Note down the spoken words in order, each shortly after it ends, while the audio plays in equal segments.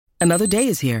Another day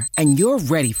is here, and you're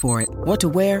ready for it. What to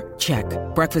wear? Check.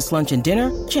 Breakfast, lunch, and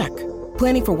dinner? Check.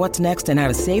 Planning for what's next and how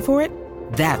to save for it?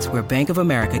 That's where Bank of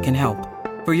America can help.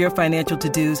 For your financial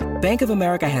to-dos, Bank of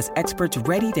America has experts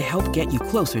ready to help get you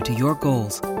closer to your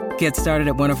goals. Get started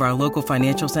at one of our local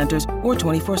financial centers or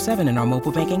 24/7 in our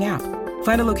mobile banking app.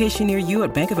 Find a location near you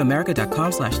at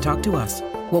bankofamerica.com/talktous.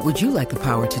 What would you like the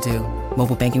power to do?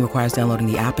 Mobile banking requires downloading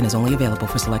the app and is only available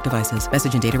for select devices.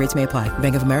 Message and data rates may apply.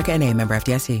 Bank of America N.A., member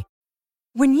FDIC.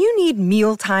 When you need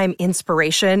mealtime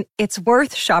inspiration, it's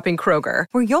worth shopping Kroger,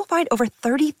 where you'll find over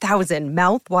 30,000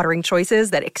 mouth-watering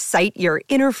choices that excite your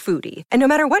inner foodie. And no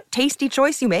matter what tasty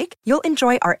choice you make, you'll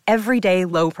enjoy our everyday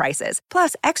low prices,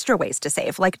 plus extra ways to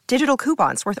save, like digital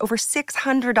coupons worth over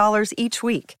 $600 each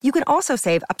week. You can also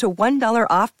save up to $1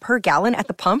 off per gallon at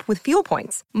the pump with fuel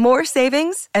points. More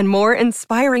savings and more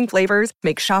inspiring flavors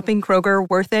make shopping Kroger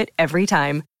worth it every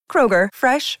time. Kroger,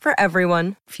 fresh for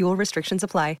everyone. Fuel restrictions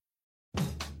apply.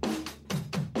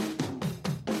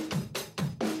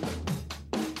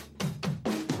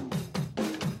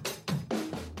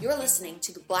 You're listening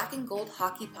to the Black and Gold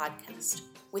Hockey Podcast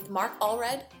with Mark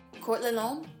Allred, Court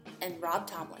Lalonde, and Rob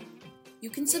Tomlin. You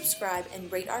can subscribe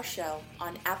and rate our show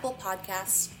on Apple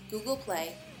Podcasts, Google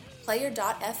Play,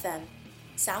 Player.fm,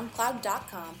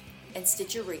 SoundCloud.com, and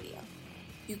Stitcher Radio.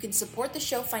 You can support the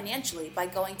show financially by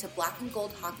going to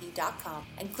blackandgoldhockey.com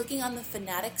and clicking on the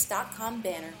fanatics.com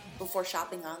banner before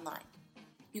shopping online.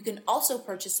 You can also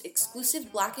purchase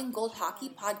exclusive Black and Gold Hockey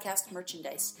Podcast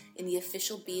merchandise in the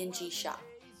official B&G shop.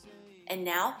 And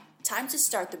now, time to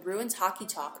start the Bruins hockey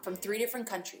talk from 3 different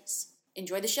countries.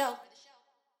 Enjoy the show.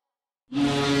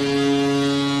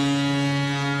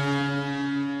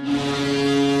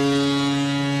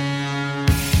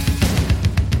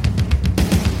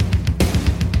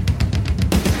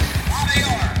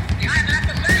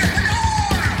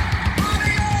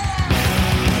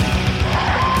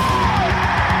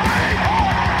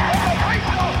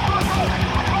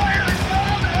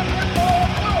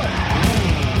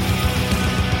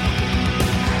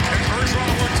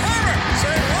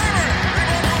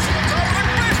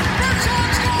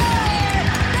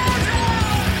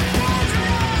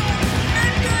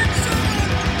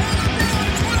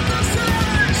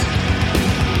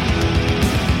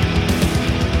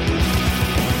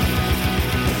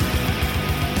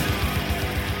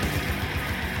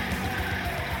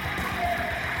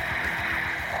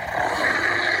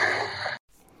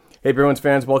 Hey Bruins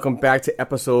fans, welcome back to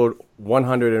episode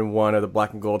 101 of the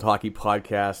Black and Gold Hockey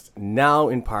Podcast, now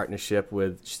in partnership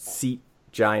with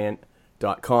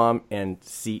SeatGiant.com and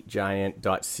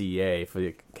SeatGiant.ca for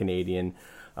the Canadian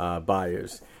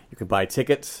buyers. You can buy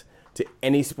tickets to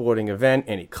any sporting event,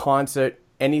 any concert,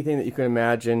 anything that you can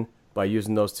imagine by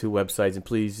using those two websites. And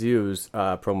please use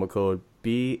promo code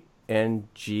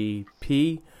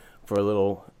BNGP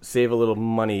for save a little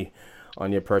money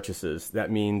on your purchases.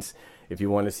 That means if you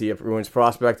want to see a Bruins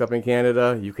prospect up in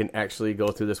Canada, you can actually go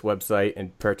through this website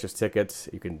and purchase tickets.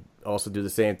 You can also do the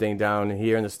same thing down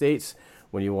here in the States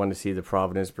when you want to see the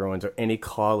Providence Bruins or any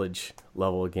college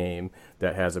level game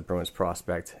that has a Bruins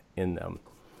prospect in them.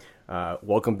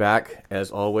 Welcome back, as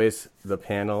always, the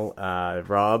panel.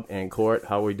 Rob and Court,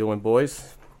 how are we doing,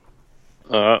 boys?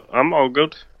 I'm all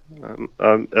good,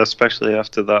 especially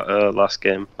after that last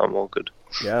game. I'm all good.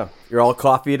 Yeah, you're all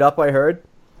coffeeed up, I heard.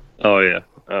 Oh yeah.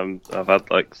 I've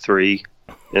had like 3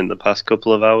 in the past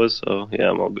couple of hours, so yeah,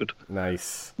 I'm all good.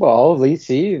 Nice. Well, at least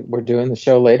we're doing the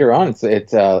show later on.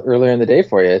 It's earlier in the day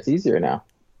for you. It's easier now.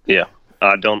 Yeah,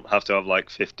 I don't have to have like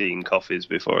 15 coffees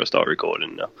before I start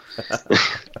recording now.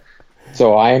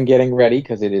 So I am getting ready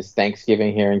because it is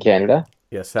Thanksgiving here in Canada.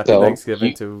 Yes, happy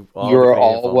Thanksgiving to all. You're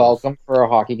all welcome for a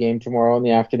hockey game tomorrow in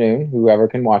the afternoon, whoever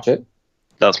can watch it.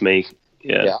 That's me,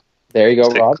 yeah. There you go,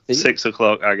 Rob. 6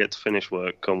 o'clock, I get to finish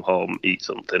work, come home, eat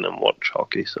something, and watch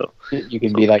hockey. So you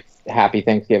can be like, happy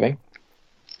Thanksgiving.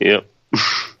 Yep.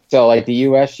 So, like the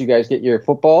U.S., you guys get your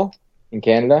football. In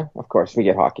Canada, of course, we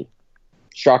get hockey.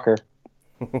 Shocker.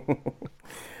 Oh,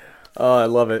 I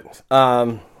love it.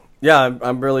 Yeah,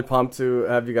 I'm really pumped to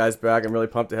have you guys back. I'm really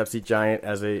pumped to have Seat Giant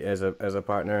as a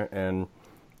partner and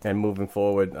moving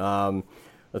forward.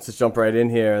 Let's just jump right in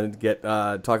here and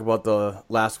talk about the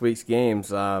last week's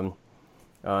games.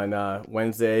 On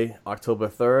Wednesday, October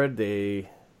 3rd, the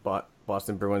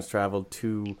Boston Bruins traveled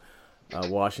to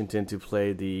Washington to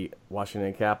play the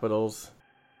Washington Capitals.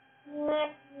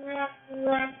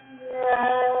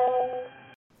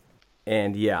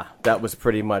 And yeah, that was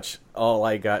pretty much all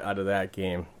I got out of that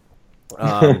game.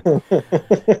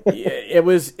 It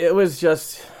was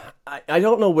just, I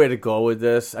don't know where to go with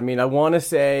this. I mean, I want to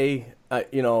say,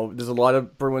 there's a lot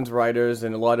of Bruins writers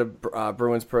and a lot of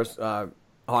Bruins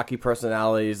hockey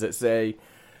personalities that say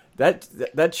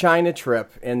that China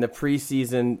trip and the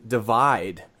preseason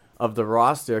divide of the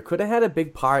roster could have had a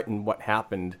big part in what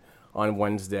happened on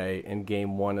Wednesday in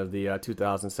Game 1 of the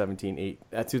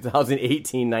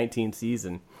 2018-19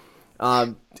 season.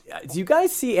 Do you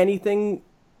guys see anything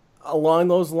along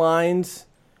those lines?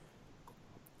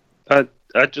 I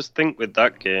just think with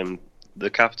that game, the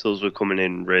Capitals were coming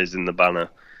in raising the banner.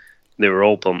 They were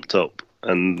all pumped up,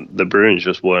 and the Bruins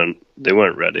just weren't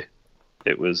ready.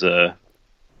 It was that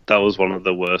was one of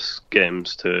the worst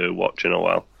games to watch in a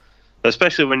while,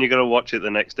 especially when you're going to watch it the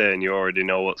next day and you already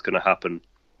know what's going to happen.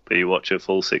 But you watch a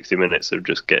full 60 minutes of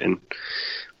just getting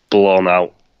blown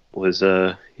out. It was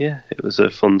a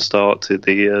fun start to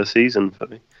the season for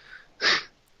me.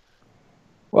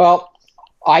 Well,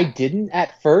 I didn't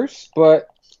at first, but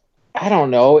I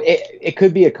don't know. It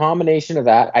could be a combination of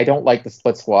that. I don't like the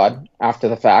split squad after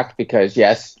the fact because,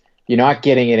 yes, you're not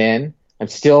getting it in. I'm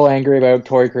still angry about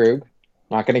Torrey Krug.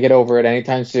 Not going to get over it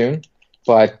anytime soon.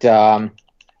 But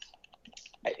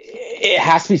it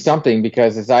has to be something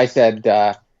because, as I said,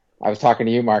 I was talking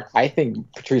to you, Mark, I think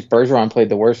Patrice Bergeron played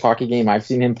the worst hockey game I've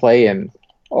seen him play in,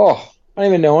 I don't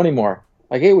even know anymore.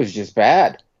 Like, it was just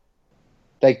bad.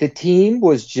 Like, the team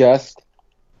was just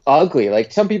ugly.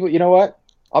 Like, some people, you know what?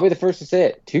 I'll be the first to say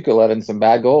it. Tuukka let in some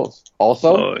bad goals.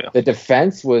 Also, The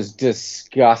defense was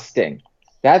disgusting.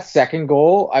 That second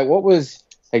goal,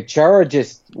 Chara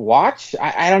just watch?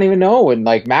 I don't even know. And,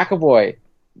 like, McAvoy,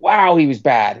 wow, he was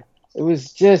bad. It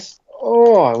was just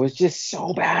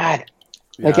so bad.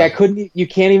 Yeah. Like, you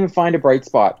can't even find a bright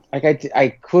spot. Like, I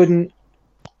couldn't,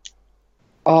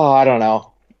 I don't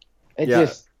know. I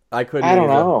don't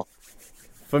know.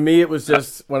 For me, it was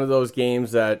just one of those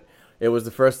games that it was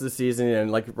the first of the season,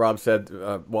 and like Rob said,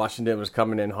 Washington was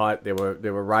coming in hot. They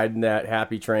were riding that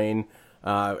happy train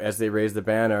as they raised the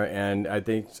banner, and I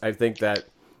think that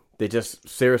they just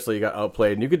seriously got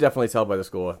outplayed. And you could definitely tell by the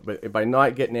score, but by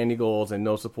not getting any goals and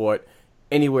no support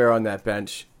anywhere on that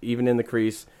bench, even in the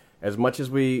crease, as much as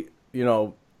we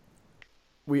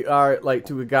are like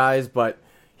two guys, but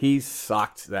he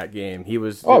sucked that game. He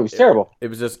was terrible. It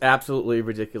was just absolutely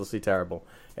ridiculously terrible,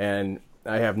 and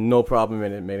I have no problem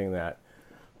in admitting that.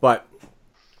 But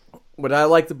what I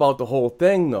liked about the whole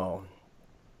thing, though,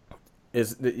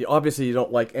 is that obviously you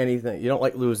don't like anything. You don't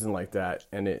like losing like that,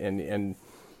 and even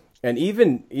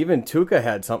Tuukka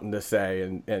had something to say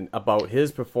and about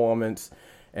his performance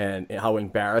and how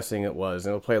embarrassing it was.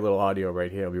 And we'll play a little audio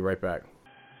right here. We'll be right back.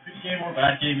 Good game or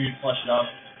bad game, you flush it out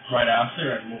right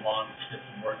after and move on, get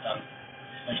some work done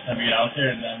next time you get out there,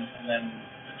 and then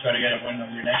try to get a win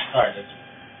on your next card.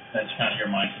 That's kind of your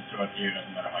mindset throughout the year,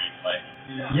 doesn't matter how you play.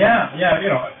 Yeah,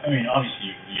 obviously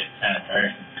you get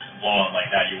sanitary blowout like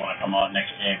that, you want to come out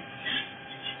next game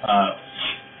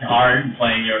hard and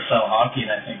playing your style hockey, and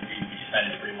I think we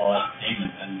defended pretty well as a team,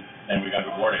 and then we got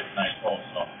rewarded with nice goals,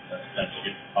 so that's a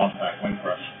good bounce back win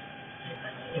for us.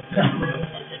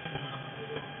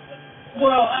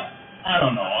 Well, I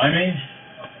don't know. I mean,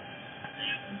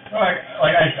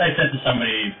 like I said to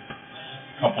somebody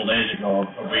a couple days ago,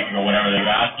 a week ago, whatever, they were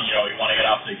asking, you want to get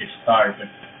off to a good start, but,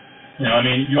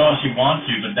 you obviously want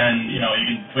to, but then, you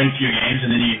can win a few games and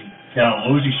then you get on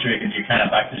a losing streak and you're kind of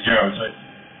back to zero. So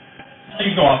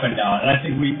things go up and down, and I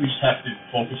think we just have to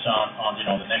focus on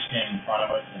the next game in front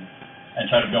of us and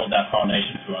try to build that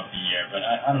foundation throughout the year. But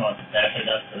I don't know if it benefited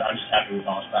us, but I'm just happy we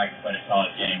bounced back and played a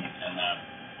solid game and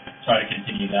try to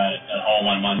continue that at home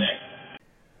on Monday.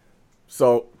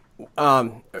 So,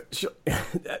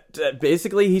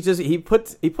 basically, he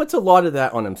puts a lot of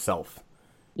that on himself.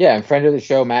 Yeah, and friend of the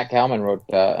show, Matt Kalman, wrote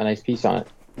a nice piece on it.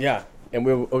 Yeah, and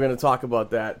we're going to talk about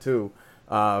that too.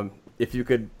 If you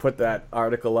could put that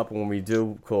article up when we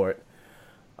do court.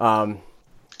 Yeah,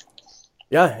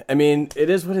 I mean, it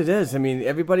is what it is. I mean,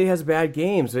 everybody has bad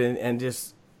games, and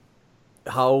just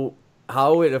how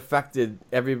it affected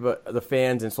everybody, the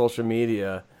fans and social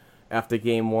media after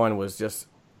Game 1 was just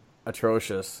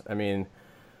atrocious. I mean,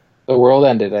 the world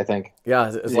ended, I think.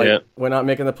 Yeah, it's like we're not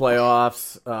making the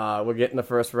playoffs. We're getting the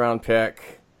first round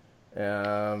pick.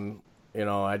 I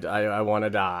want to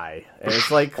die. And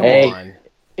it's like, come on.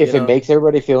 If it makes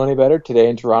everybody feel any better, today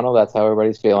in Toronto, that's how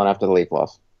everybody's feeling after the Leaf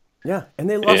loss. Yeah, and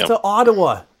they lost to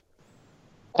Ottawa.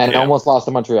 And almost lost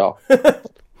to Montreal.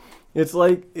 It's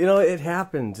like, it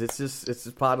happens. It's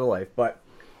just part of life. But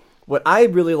what I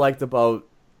really liked about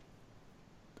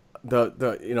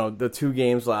the two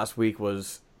games last week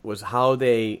was how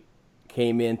they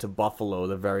came into Buffalo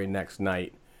the very next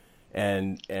night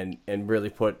and really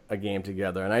put a game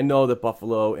together. And I know that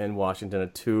Buffalo and Washington are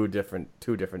two different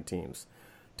teams,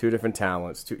 two different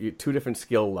talents, two different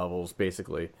skill levels,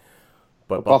 basically.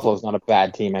 But Buffalo's not a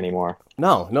bad team anymore.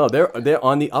 No, they're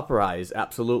on the uprise,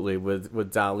 absolutely,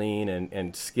 with Darlene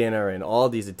and Skinner and all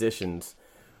these additions.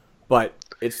 But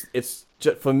it's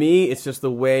just, for me, it's just the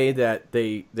way that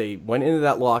they went into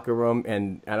that locker room,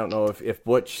 and I don't know if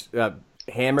Butch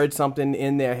hammered something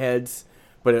in their heads,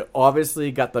 but it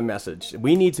obviously got the message.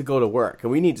 We need to go to work,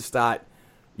 and we need to start.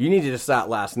 You needed to start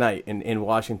last night in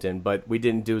Washington, but we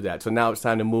didn't do that. So now it's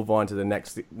time to move on to the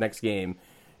next game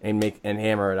and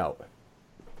hammer it out.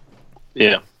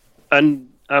 Yeah, and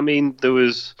I mean there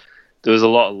was a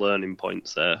lot of learning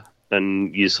points there,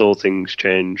 and you saw things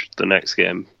change the next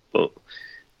game. But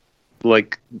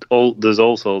there's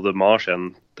also the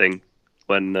Marchand thing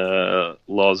when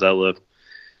Lars Eller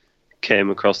came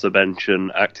across the bench and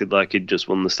acted like he'd just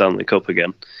won the Stanley Cup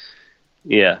again.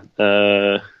 Yeah,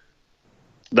 that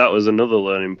was another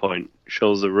learning point.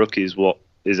 Shows the rookies what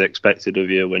is expected of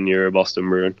you when you're a Boston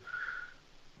Bruin,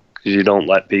 because you don't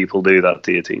let people do that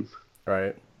to your team.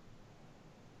 Right.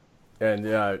 And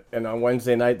on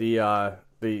Wednesday night, the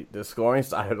scoring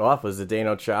started off was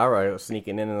Zdeno Chara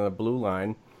sneaking in on the blue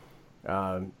line,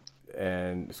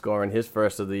 and scoring his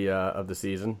first of the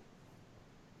season.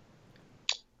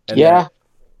 And yeah.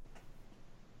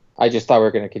 I just thought we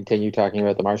were going to continue talking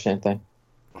about the Marchand thing.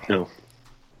 No.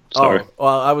 Sorry. Oh,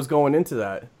 well, I was going into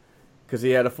that because he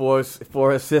had a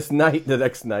four assist night the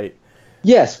next night.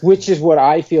 Yes, which is what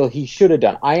I feel he should have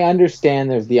done. I understand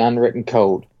there's the unwritten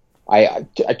code. I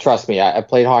trust me, I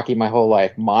played hockey my whole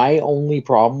life. My only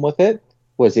problem with it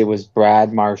was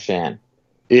Brad Marchand.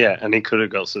 Yeah, and he could have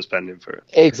got suspended for it.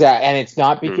 Exactly, and it's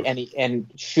not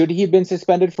and should he have been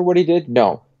suspended for what he did?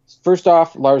 No. First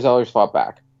off, Lars Ellers fought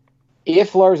back.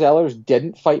 If Lars Ellers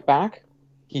didn't fight back,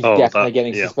 he's definitely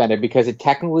getting suspended because it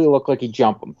technically looked like he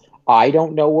jumped him. I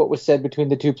don't know what was said between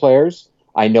the two players.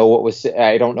 I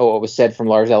don't know what was said from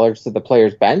Lars Ellers to the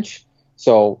players' bench.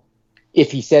 So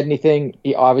if he said anything,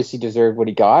 he obviously deserved what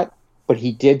he got. But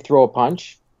he did throw a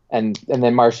punch, and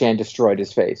then Marchand destroyed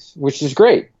his face, which is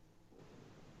great.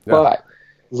 Yeah. But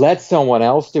let someone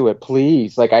else do it,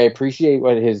 please. Like, I appreciate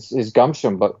what his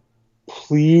gumption, but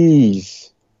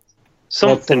please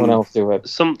let someone else do it.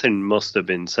 Something must have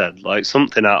been said, like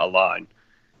something out of line.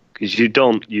 Because you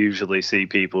don't usually see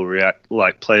people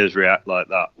players react like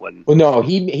that when. Well, no,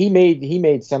 he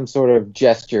made some sort of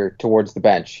gesture towards the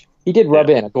bench. He did rub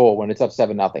in a goal when it's up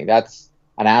 7-0. That's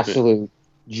an absolute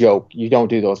joke. You don't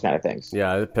do those kind of things.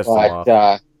 Yeah, it pissed him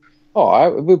off.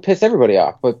 It would piss everybody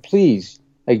off. But please,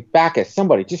 like Backus,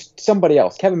 just somebody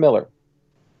else, Kevin Miller,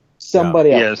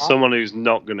 somebody else. Yeah, someone who's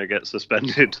not going to get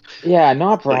suspended. Yeah,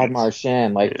 not Brad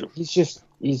Marchand. He's just.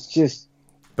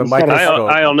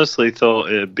 I honestly thought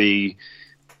it'd be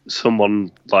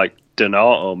someone like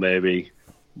Donato maybe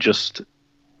just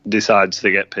decides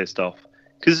to get pissed off.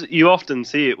 Because you often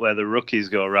see it where the rookies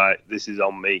go, right, this is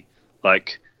on me.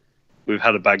 Like, we've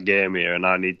had a bad game here and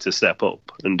I need to step up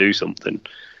and do something.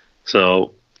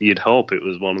 So you'd hope it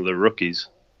was one of the rookies.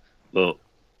 But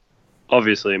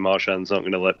obviously Marchand's not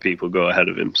going to let people go ahead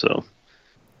of him. So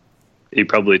he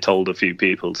probably told a few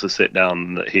people to sit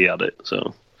down that he had it.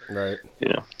 So. Right.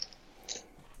 Yeah.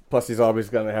 Plus, he's always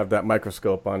going to have that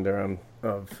microscope under him.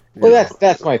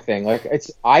 That's my thing.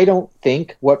 I don't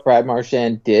think what Brad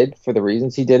Marchand did for the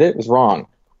reasons he did it was wrong.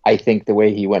 I think the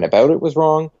way he went about it was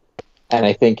wrong, and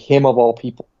I think him of all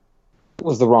people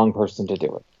was the wrong person to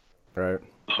do it.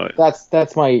 Right.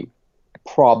 That's my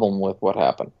problem with what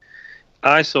happened.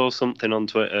 I saw something on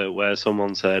Twitter where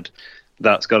someone said,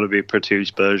 that's got to be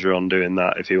Patrice Bergeron doing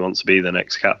that if he wants to be the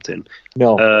next captain.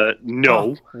 No.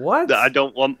 No. What? I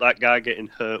don't want that guy getting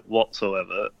hurt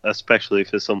whatsoever, especially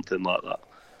for something like that.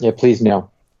 Yeah, please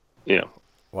no. Yeah.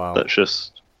 Wow. That's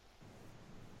just...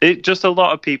 Just a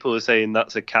lot of people are saying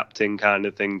that's a captain kind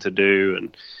of thing to do.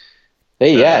 And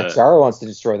hey, Chara wants to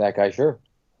destroy that guy, sure.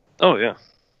 Oh, yeah.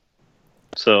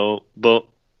 So, but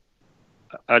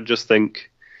I just think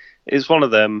it's one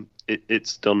of them.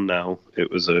 It's done now.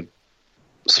 It was a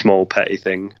small petty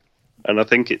thing, and I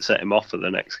think it set him off for the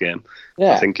next game.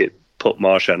 Yeah. I think it put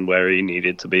Marchand where he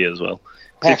needed to be as well.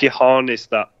 Because if you harness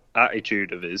that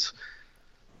attitude of his,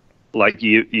 like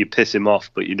you piss him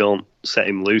off, but you don't set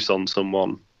him loose on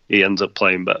someone, he ends up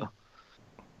playing better.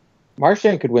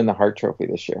 Marchand could win the Hart Trophy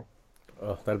this year.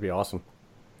 Oh, that'd be awesome.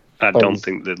 I don't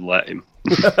think they'd let him.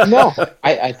 No,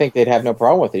 I think they'd have no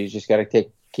problem with it. He's just got to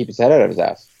keep his head out of his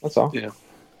ass. That's all. Yeah.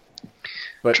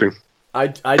 But true. I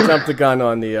jumped the gun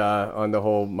on the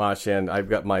whole Marchand. I've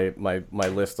got my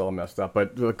list all messed up.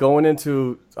 But going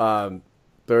into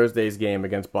Thursday's game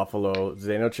against Buffalo,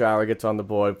 Zdeno Chara gets on the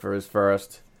board for his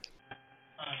first.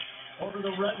 Over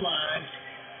the red line,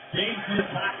 James in the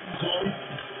passing zone,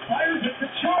 fires it to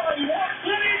Chara, he walks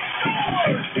in, he scores!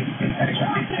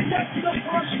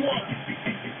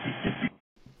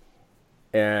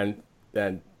 and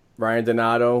then Ryan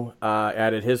Donato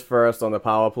added his first on the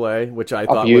power play, which I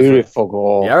thought beautiful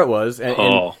goal. Yeah, it was,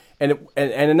 and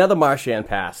another Marchand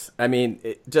pass. I mean,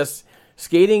 just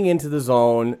skating into the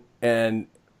zone and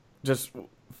just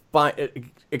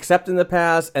accepting the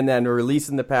pass and then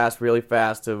releasing the pass really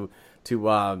fast to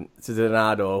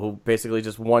Donato, who basically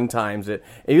just one times it.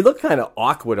 And he looked kind of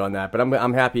awkward on that, but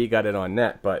I'm happy he got it on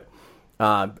net. But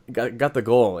got the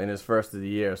goal in his first of the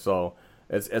year, so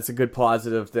it's a good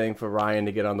positive thing for Ryan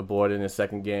to get on the board in his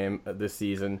second game this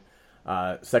season.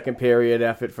 Second period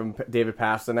effort from David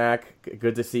Pastrnak.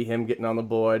 Good to see him getting on the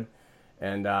board,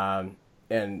 and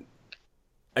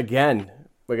again,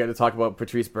 we got to talk about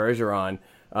Patrice Bergeron.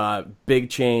 Big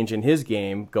change in his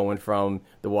game going from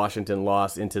the Washington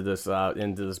loss into this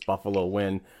Buffalo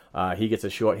win. He gets a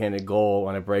shorthanded goal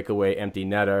on a breakaway empty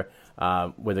netter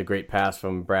with a great pass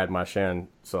from Brad Marchand.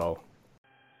 So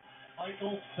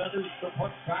Michael centers the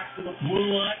puck back to the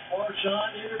blue line.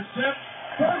 Marchand intercepts.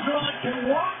 Bergeron can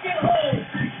walk it home.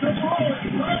 The Bruins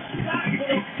press back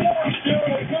with a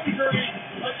 4-0 victory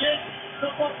against the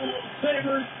Buffalo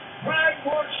Sabres. Brad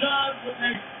Marchand with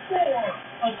a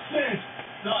 4-assist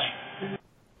night.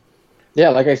 Yeah,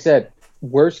 like I said,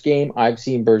 worst game I've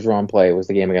seen Bergeron play was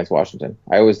the game against Washington.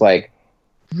 I was like,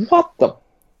 what the?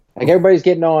 Like, everybody's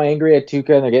getting all angry at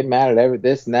Tuukka, and they're getting mad at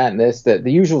this and that and this. The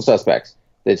usual suspects.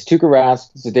 It's Tuukka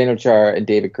Rask, Zdeno Chara, and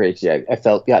David Krejci. I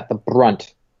felt got the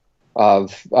brunt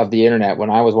of the internet when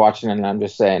I was watching it, and I'm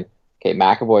just saying, okay,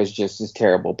 McAvoy's just as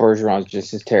terrible. Bergeron's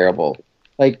just as terrible.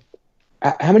 Like,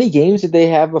 how many games did they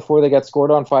have before they got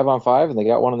scored on 5-on-5, and they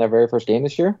got one in their very first game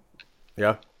this year?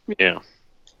 Yeah. Yeah.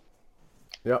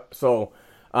 Yep. So,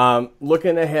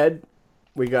 looking ahead,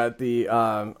 we got the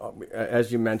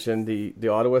as you mentioned, the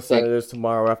Ottawa Senators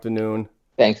tomorrow afternoon.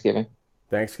 Thanksgiving.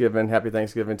 Happy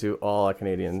Thanksgiving to all our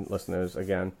Canadian listeners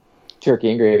again. Turkey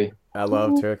and gravy. I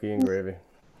love turkey and gravy.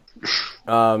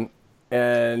 And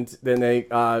then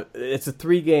it's a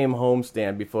 3-game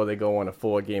homestand before they go on a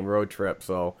 4-game road trip.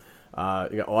 So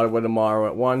you got Ottawa tomorrow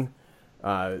at 1.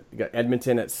 You got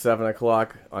Edmonton at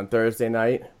 7:00 on Thursday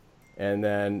night, and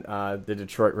then the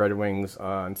Detroit Red Wings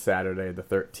on Saturday the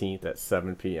 13th at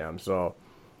 7 p.m. So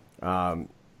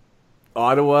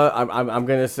Ottawa, I'm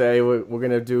gonna say we're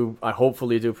gonna do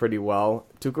hopefully do pretty well.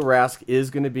 Tuukka Rask is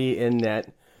gonna be in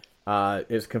net.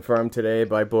 Is confirmed today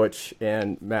by Butch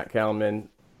and Matt Kalman.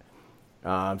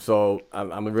 So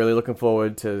I'm really looking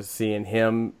forward to seeing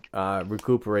him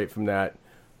recuperate from that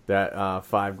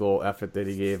 5-goal effort that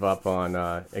he gave up on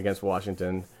against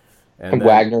Washington. And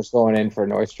Wagner's going in for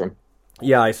Nordstrom.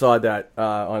 Yeah, I saw that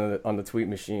on the tweet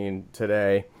machine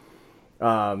today.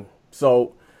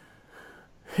 So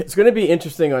it's going to be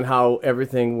interesting on how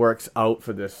everything works out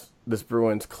for this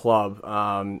Bruins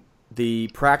club. The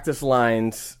practice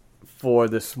lines for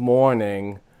this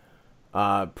morning,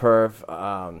 per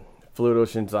Fluto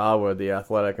Shinzawa, the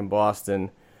Athletic in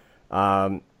Boston,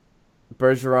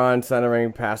 Bergeron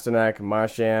centering Pastrnak,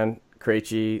 Marchand,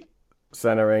 Krejci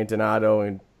centering Donato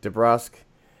and DeBrusk.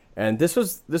 And this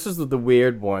was the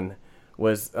weird one,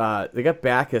 was they got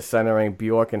Backes centering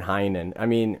Bjork and Heinen. I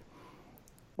mean,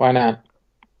 why not?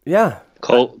 Yeah.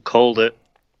 Called it.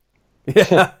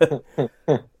 Yeah.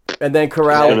 And then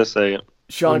Corrali. I was going to say it.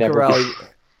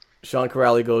 Sean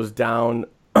Corrali goes down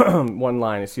one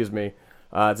line,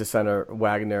 to center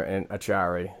Wagner and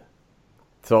Achari.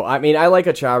 So, I mean, I like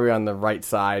Achari on the right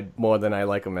side more than I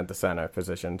like him at the center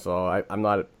position. So, I'm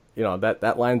not,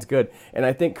 that line's good. And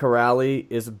I think Corrali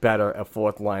is better a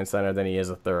fourth-line center than he is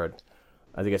a third.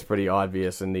 I think it's pretty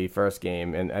obvious in the first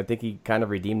game. And I think he kind of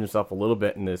redeemed himself a little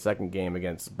bit in the second game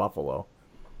against Buffalo.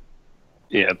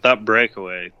 Yeah, that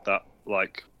breakaway, that,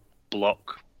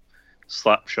 block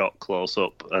slap shot close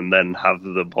up and then have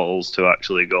the balls to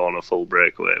actually go on a full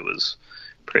breakaway was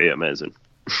pretty amazing.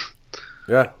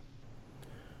 Yeah.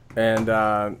 And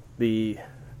the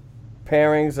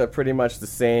pairings are pretty much the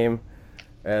same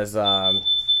as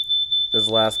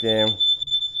last game.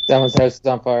 Someone's house is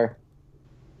on fire.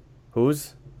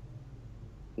 Whose?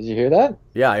 Did you hear that?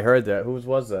 Yeah, I heard that. Whose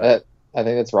was that? I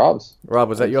think it's Rob's. Rob,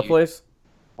 was that your place?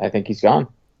 I think he's gone.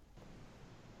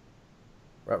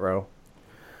 Ruh-roh.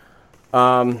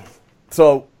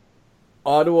 So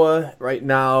Ottawa right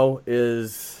now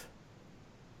is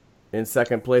in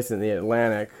second place in the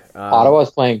Atlantic.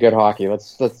 Ottawa's playing good hockey.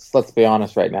 Let's be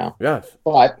honest right now. Yes.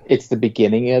 But it's the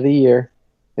beginning of the year.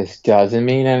 This doesn't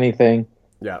mean anything.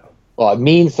 Yeah. Well, it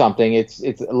means something. It's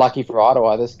lucky for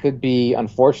Ottawa. This could be,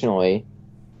 unfortunately,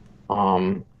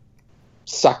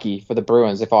 sucky for the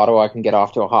Bruins if Ottawa can get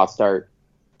off to a hot start.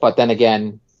 But then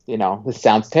again, this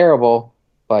sounds terrible,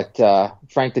 But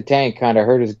Frank the Tank kind of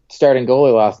hurt his starting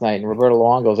goalie last night, and Roberto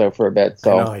Luongo's out for a bit.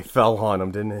 So I know, he fell on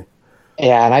him, didn't he?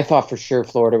 Yeah, and I thought for sure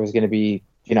Florida was going to be,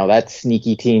 that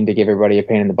sneaky team to give everybody a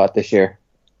pain in the butt this year.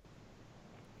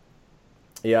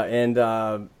 Yeah, and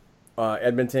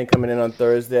Edmonton coming in on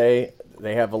Thursday.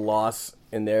 They have a loss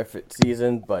in their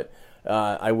season, but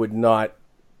I would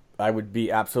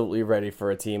be absolutely ready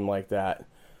for a team like that.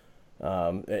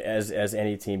 As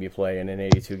any team you play in an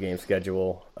 82-game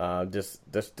schedule, just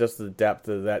the depth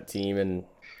of that team and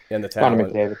the talent. Connor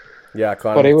McDavid. Yeah,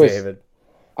 Connor McDavid.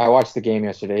 I watched the game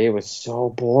yesterday. It was so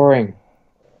boring.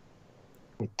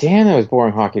 Damn, that was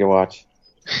boring hockey to watch.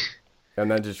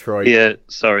 And then Detroit. Yeah,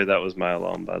 sorry, that was my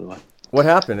alarm, by the way. What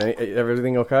happened?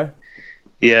 Everything okay?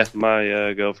 Yeah,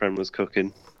 my girlfriend was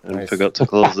cooking and Nice. forgot to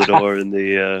close the door in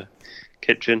the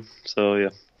kitchen. So yeah.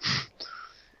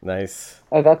 Nice.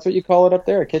 That's what you call it up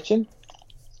there, a kitchen?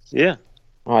 Yeah.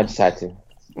 Oh, I just had to.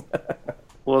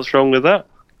 What's wrong with that?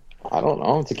 I don't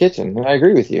know. It's a kitchen. I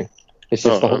agree with you. It's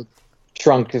just the whole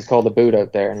trunk is called a boot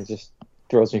out there, and it just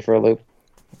throws me for a loop.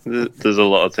 There's a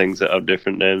lot of things that have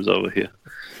different names over here.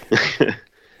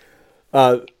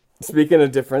 Speaking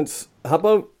of difference, how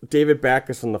about David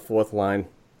Backes on the fourth line?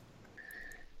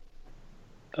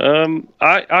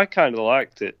 I kind of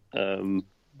liked it,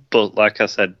 but like I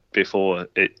said before,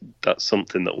 that's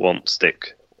something that won't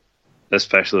stick,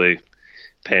 especially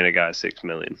paying a guy $6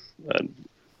 million.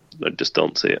 I just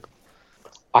don't see it.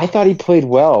 I thought he played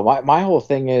well. My whole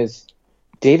thing is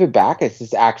David Backes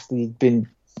has actually been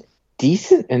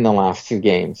decent in the last 2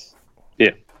 games.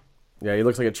 Yeah, he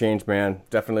looks like a changed man.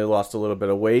 Definitely lost a little bit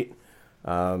of weight,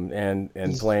 and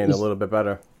playing a little bit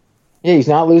better. Yeah, he's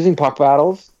not losing puck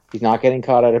battles. He's not getting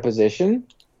caught out of position.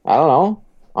 I don't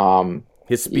know.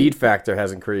 His speed factor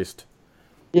has increased.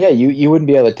 Yeah, you wouldn't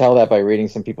be able to tell that by reading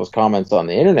some people's comments on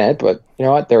the internet, but you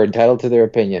know what? They're entitled to their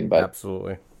opinion. But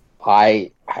Absolutely.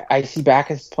 I see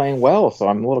Backes playing well, so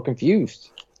I'm a little confused.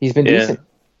 He's been decent.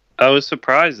 I was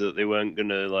surprised that they weren't going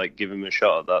to give him a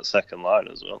shot at that second line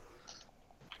as well.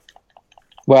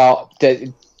 Well,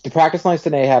 the practice lines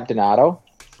today have Donato,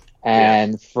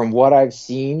 and from what I've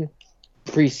seen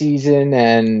preseason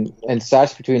and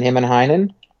such between him and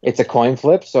Heinen, it's a coin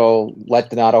flip, so let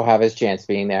Donato have his chance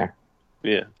being there.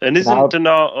 Yeah, and isn't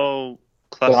Donato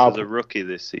classed as a rookie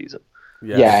this season?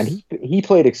 Yes. Yeah, and he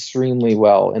played extremely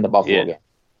well in the Buffalo game.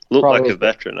 Looked Probably like a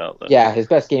veteran out there. Yeah, his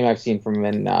best game I've seen from him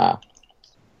in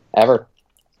ever.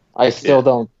 I still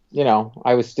don't,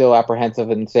 I was still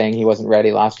apprehensive in saying he wasn't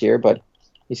ready last year, but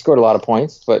he scored a lot of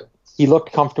points, but he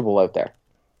looked comfortable out there.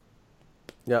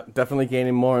 Yeah, definitely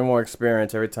gaining more and more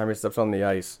experience every time he steps on the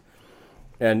ice.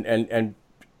 And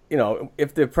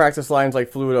if the practice lines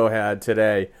like Fluto had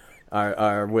today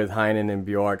are with Heinen and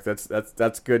Bjork,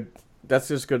 that's good. That's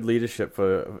just good leadership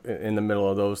in the middle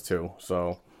of those two.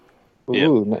 So,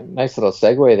 ooh, nice little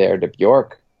segue there to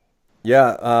Bjork.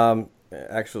 Yeah,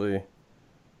 actually,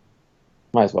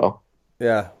 might as well.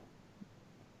 Yeah,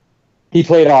 he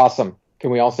played awesome. Can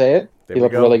we all say it? He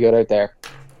looked really good out there.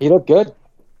 He looked good.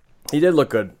 He did look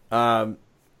good.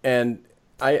 And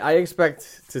I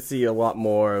expect to see a lot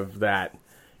more of that.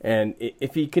 And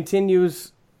if he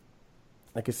continues,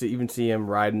 I could even see him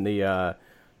riding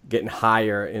getting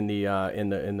higher in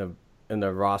the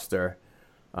roster.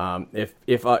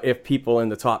 If people in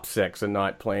the top 6 are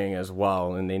not playing as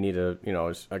well and they need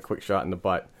a quick shot in the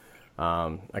butt,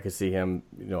 I could see him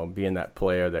being that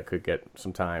player that could get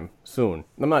some time soon.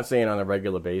 I'm not saying on a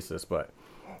regular basis, but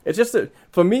it's just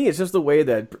for me, it's just the way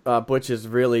that Butch is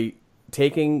really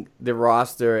taking the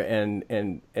roster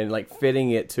and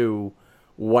fitting it to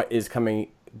what is coming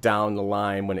down the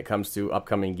line when it comes to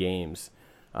upcoming games.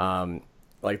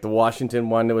 Like the Washington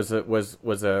one, was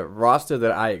a roster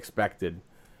that I expected.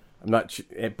 I'm not,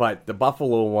 but the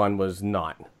Buffalo one was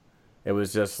not. It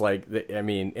was just and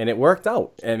it worked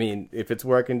out. I mean, if it's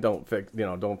working, don't fix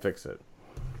it.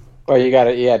 Well, you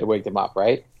had to wake them up,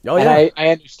 right? Oh yeah. And I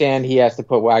understand he has to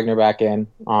put Wagner back in.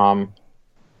 Got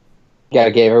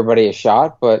to give everybody a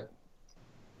shot, but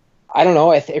I don't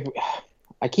know.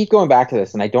 I keep going back to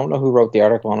this, and I don't know who wrote the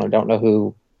article, and I don't know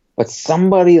who, but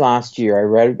somebody last year I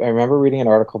remember reading an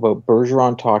article about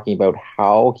Bergeron talking about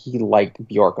how he liked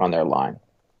Bjork on their line,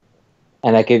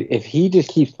 and if he just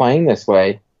keeps playing this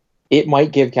way, it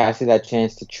might give Cassie that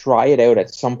chance to try it out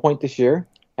at some point this year.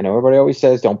 I know everybody always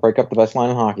says don't break up the best line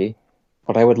in hockey,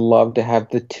 but I would love to have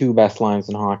the 2 best lines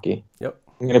in hockey. Yep.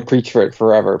 I'm going to preach for it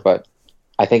forever, but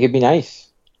I think it'd be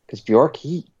nice because Bjork,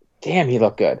 he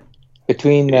looked good.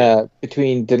 Between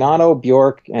Donato,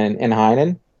 Bjork, and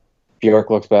Heinen, Bjork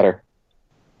looks better.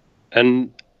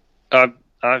 And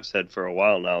I've said for a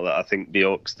while now that I think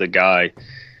Bjork's the guy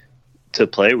to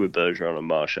play with Bergeron and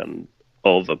Marchand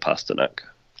over Pasternak.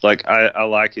 Like, I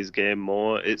like his game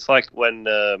more. It's like when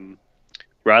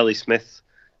Riley Smith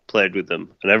played with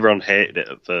them, and everyone hated it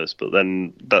at first, but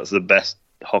then that's the best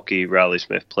hockey Riley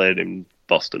Smith played in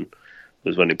Boston,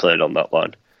 was when he played on that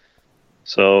line.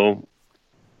 So,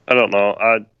 I don't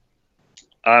know.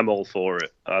 I'm all for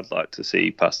it. I'd like to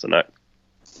see Pasternak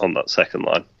on that second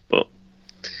line, but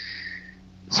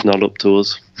it's not up to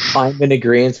us. I'm in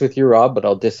agreement with you, Rob, but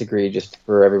I'll disagree just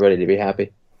for everybody to be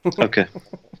happy. Okay.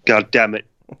 God damn it.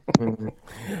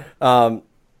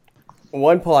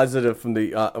 One positive from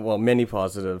the many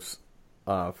positives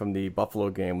from the Buffalo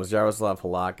game was Jaroslav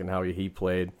Halak and how he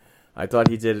played. I thought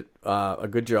he did a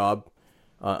good job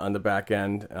on the back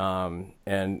end,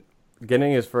 and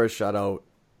getting his first shutout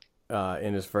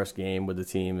in his first game with the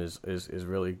team is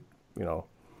really,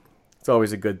 it's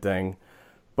always a good thing.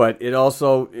 But it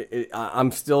also,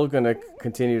 I'm still going to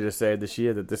continue to say this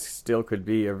year that this still could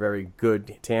be a very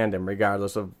good tandem,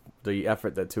 regardless of the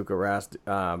effort that Tuukka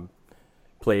Rask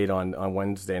played on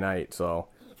Wednesday night. So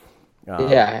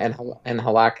and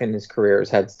Halak in his career has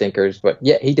had stinkers, but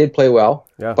yeah, he did play well.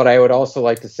 Yeah. But I would also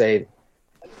like to say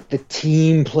the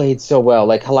team played so well.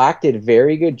 Like, Halak did a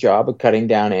very good job of cutting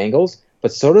down angles,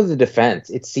 but so did the defense.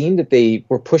 It seemed that they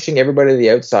were pushing everybody to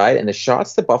the outside, and the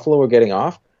shots that Buffalo were getting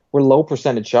off were low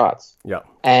percentage shots. Yeah.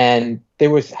 And there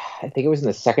was, I think it was in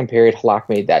the second period, Halak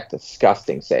made that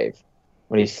disgusting save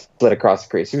when he slid across the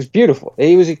crease. It was beautiful.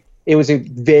 It was a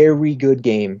very good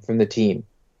game from the team.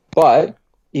 But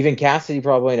even Cassidy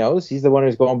probably knows he's the one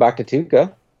who's going back to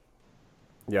Tuukka.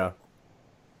 Yeah.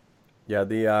 Yeah,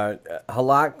 the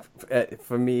Halak,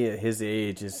 for me, at his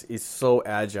age, is so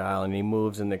agile, and he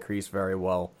moves in the crease very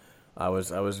well. I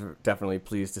was definitely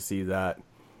pleased to see that.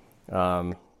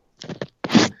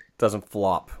 Doesn't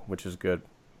flop, which is good.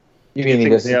 You mean he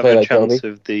think doesn't they have play a like chance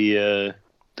Kobe? of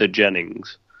the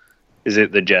Jennings? Is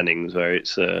it the Jennings where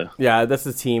it's Yeah, that's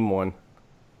the team one.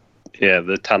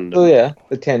 the tandem? Oh yeah,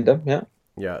 the tandem. Yeah.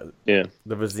 Yeah. Yeah.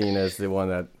 The Vizina is the one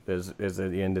that is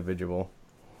the individual.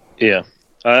 Yeah.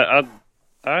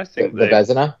 I think The they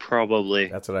Vezina? probably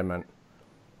That's what I meant.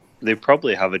 they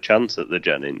probably have a chance at the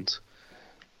Jennings.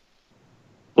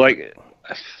 Like,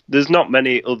 there's not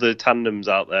many other tandems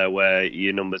out there where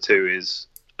your number two is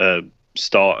a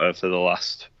starter for the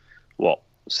last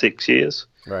 6 years.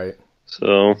 Right.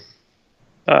 So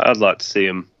I'd like to see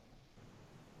him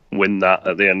win that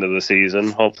at the end of the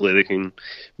season. Hopefully they can,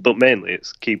 but mainly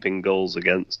it's keeping goals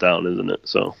against down, isn't it?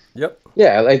 So Yep.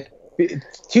 Yeah, like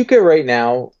Tuukka right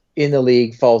now in the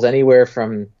league falls anywhere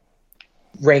from,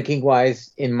 ranking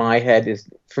wise, in my head, is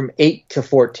from 8 to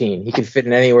 14. He can fit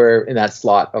in anywhere in that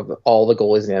slot of all the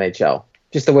goalies in the NHL.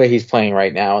 Just the way he's playing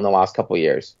right now in the last couple of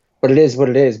years. But it is what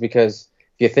it is, because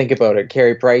if you think about it,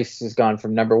 Carey Price has gone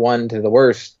from number one to the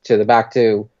worst to the back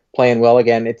to playing well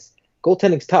again.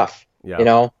 Goaltending's tough.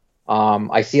 Yeah.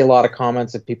 I see a lot of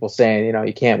comments of people saying,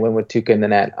 you can't win with Tuukka in the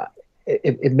net.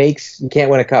 It makes, you can't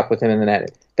win a cup with him in the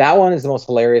net. That one is the most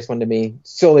hilarious one to me,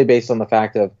 solely based on the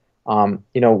fact of, one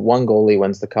goalie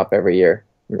wins the cup every year.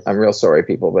 I'm real sorry,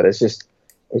 people, but it's just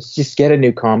get a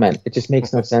new comment. It just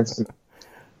makes no sense to me.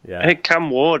 Yeah. hey,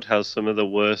 Cam Ward has some of the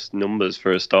worst numbers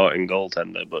for a starting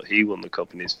goaltender, but he won the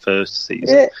cup in his first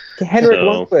season. Henrik So-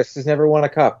 Lundqvist has never won a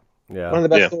cup. Yeah. One of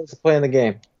the best goalies to play in the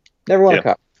game. Never won a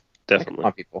cup. Come Definitely.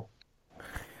 on, people.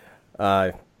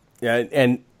 Yeah,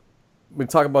 and we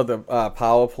talk about the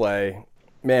power play.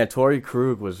 Man, Torrey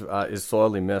Krug is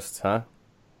sorely missed, huh?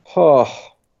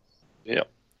 Oh, Yeah,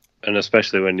 and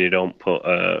especially when you don't put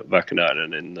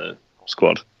Vakanainen in the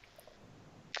squad,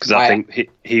 because I think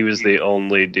he was the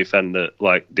only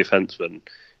defenseman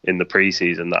in the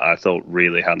preseason that I thought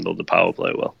really handled the power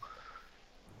play well.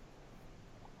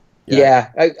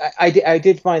 yeah. I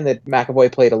did find that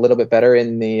McAvoy played a little bit better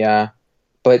in the,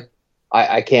 but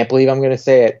I can't believe I'm going to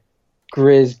say it.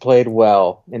 Grizz played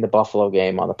well in the Buffalo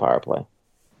game on the power play.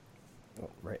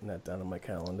 Writing that down on my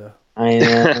calendar. I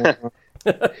know.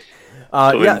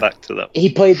 Going back to that,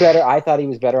 He played better. I thought he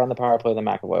was better on the power play than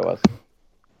McAvoy was.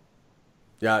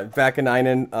 Yeah,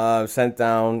 Vakanainen sent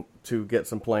down to get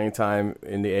some playing time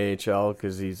in the AHL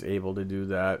because he's able to do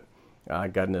that.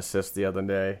 Got an assist the other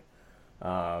day.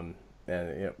 And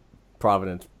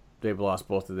Providence, they've lost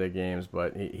both of their games,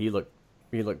 but he looked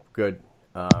good.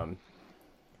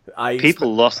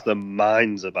 people lost their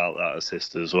minds about that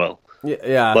assist as well.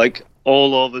 Yeah. Like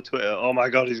all over Twitter. Oh my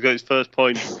God, he's got his first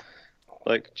point.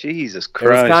 Like, Jesus It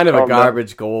Christ. was kind of a calm down.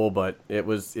 garbage goal, but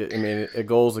a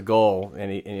goal's a goal,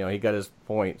 and he got his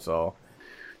point. So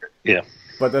Yeah.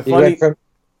 But the You funny,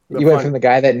 went from the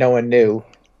guy that no one knew.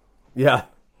 yeah,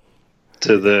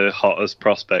 To the hottest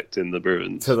prospect in the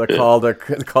Bruins. To the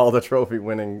Calder Trophy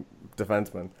winning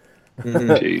defenseman.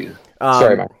 Jeez.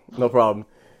 Sorry, Mike. No problem.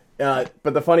 But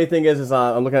the funny thing is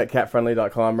I'm looking at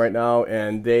CapFriendly.com right now,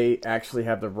 and they actually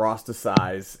have the roster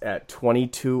size at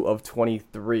 22 of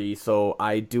 23. So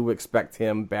I do expect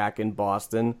him back in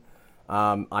Boston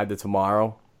either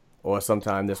tomorrow or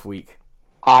sometime this week.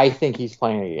 I think he's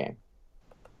playing a game.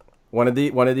 One of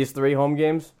these 3 home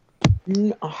games?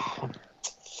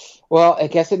 Well, I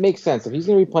guess it makes sense if he's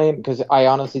going to be playing, because I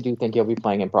honestly do think he'll be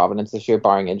playing in Providence this year,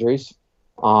 barring injuries.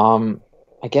 I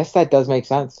guess that does make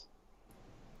sense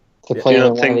to play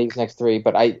in one of these next 3.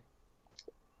 But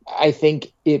I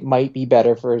think it might be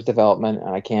better for his development, and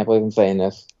I can't believe I'm saying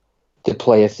this, to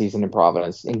play a season in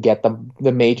Providence and get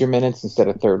the major minutes instead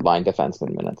of third-line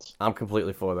defenseman minutes. I'm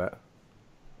completely for that.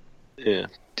 Yeah.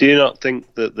 Do you not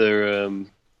think that they're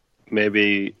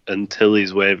maybe until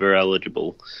he's waiver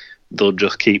eligible, they'll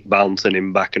just keep bouncing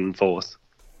him back and forth?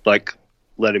 Like,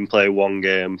 let him play 1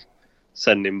 game,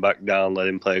 send him back down, let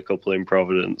him play a couple in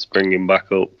Providence, bring him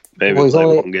back up, maybe play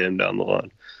 1 game down the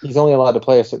line. He's only allowed to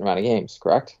play a certain amount of games,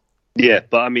 correct? Yeah,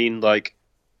 but I mean, like,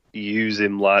 use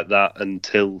him like that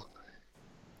until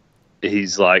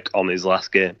he's, like, on his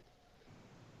last game.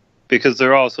 Because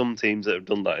there are some teams that have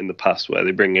done that in the past where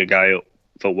they bring a guy up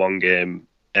for 1 game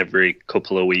every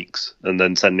couple of weeks and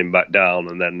then send him back down,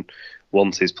 and then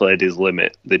once he's played his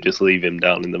limit, they just leave him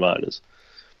down in the minors.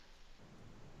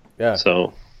 Yeah.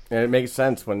 So, and it makes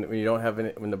sense when you don't have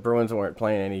when the Bruins weren't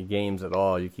playing any games at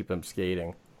all. You keep them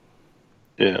skating.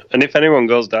 Yeah, and if anyone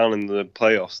goes down in the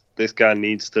playoffs, this guy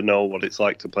needs to know what it's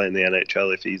like to play in the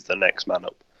NHL if he's the next man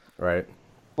up. Right.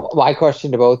 My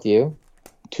question to both of you: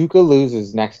 Tuukka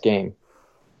loses next game.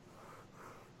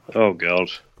 Oh God,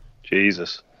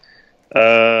 Jesus.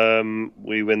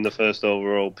 We win the first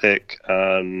overall pick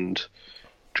and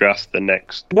draft the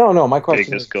next. No. My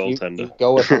question biggest is: goaltender. Do you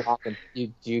go with Halak?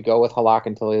 Do you go with Halak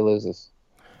until he loses?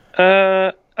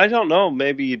 I don't know.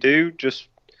 Maybe you do. Just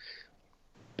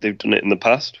they've done it in the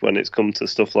past when it's come to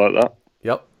stuff like that.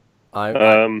 Yep.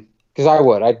 Because I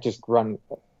would. I'd just run.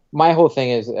 My whole thing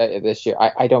is this year.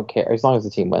 I don't care as long as the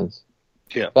team wins.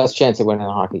 Yeah. Best chance of winning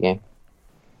a hockey game.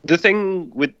 The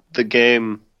thing with the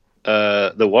game,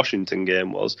 the Washington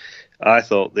game, was I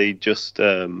thought they just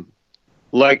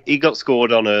he got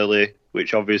scored on early,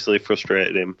 which obviously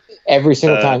frustrated him. Every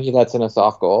single time he lets in a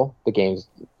soft goal, the game's.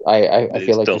 I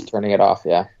feel like he's turning it off.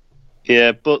 Yeah.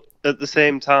 Yeah, but at the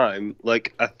same time,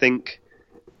 like, I think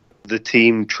the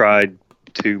team tried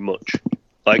too much.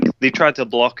 Like, they tried to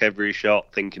block every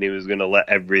shot thinking he was going to let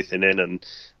everything in, and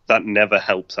that never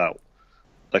helps out.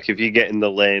 Like, if you get in the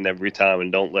lane every time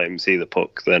and don't let him see the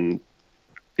puck, then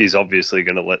he's obviously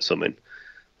going to let some in.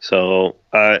 So,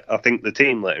 I think the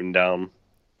team let him down.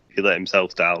 He let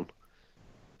himself down.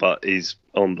 But he's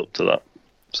owned up to that.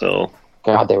 So,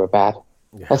 God, they were bad.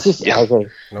 That's just ugly.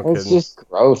 It's just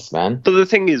gross, man. But the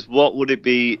thing is, what would it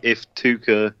be if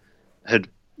Tuukka had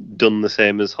done the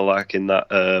same as Halak in that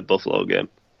Buffalo game?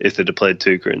 If they'd have played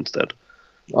Tuukka instead?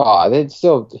 Oh, they'd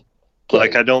still...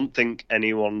 Like, I don't think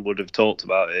anyone would have talked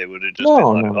about it. It would have just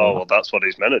been well, that's what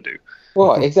he's meant to do.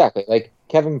 Well, exactly. Like,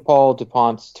 Kevin Paul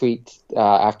DuPont's tweet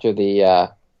after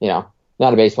the,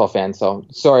 not a baseball fan, so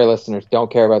sorry, listeners, don't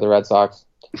care about the Red Sox.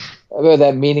 About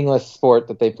that meaningless sport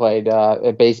that they played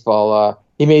at baseball,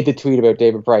 he made the tweet about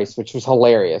David Price, which was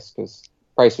hilarious because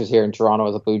Price was here in Toronto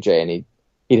as a Blue Jay, and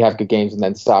he'd have good games and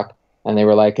then suck. And they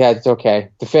were like, "Yeah, it's okay.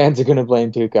 The fans are going to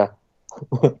blame Tuukka."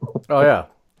 Oh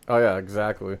yeah,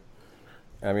 exactly.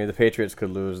 I mean, the Patriots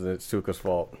could lose, and it's Tuukka's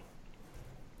fault.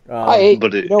 But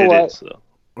it is, though.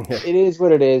 It is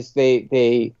what it is.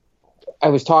 I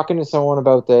was talking to someone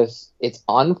about this. It's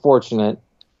unfortunate,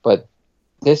 but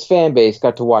this fan base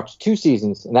got to watch 2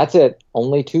 seasons, and that's it.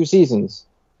 Only 2 seasons.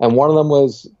 And one of them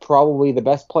was probably the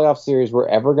best playoff series we're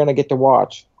ever going to get to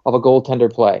watch of a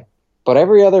goaltender play. But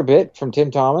every other bit from Tim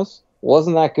Thomas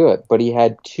wasn't that good. But he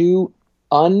had 2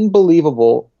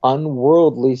 unbelievable,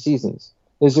 unworldly seasons.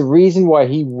 There's a reason why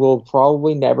he will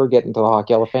probably never get into the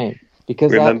Hockey Hall of Fame.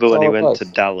 Because remember when he went to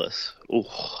Dallas? Ooh.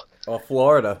 Or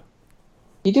Florida.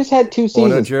 He just had 2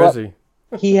 seasons. Or New Jersey.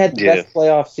 He had the best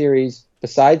playoff series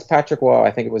besides Patrick Waugh.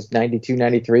 I think it was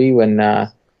 92-93 when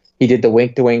he did the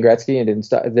wink to Wayne Gretzky and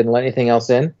didn't let anything else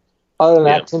in. Other than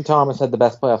that, Tim Thomas had the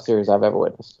best playoff series I've ever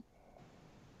witnessed.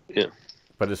 Yeah.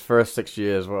 But his first 6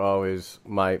 years were always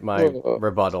my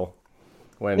rebuttal.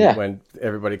 When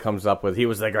everybody comes up with he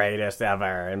was the greatest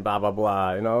ever and blah blah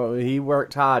blah, he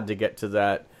worked hard to get to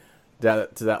that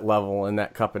level in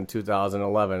that cup in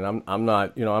 2011. I'm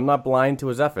not blind to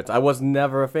his efforts. I was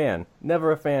never a fan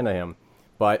of him,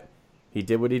 but he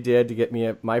did what he did to get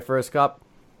me my first cup,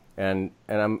 and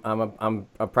I'm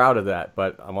proud of that.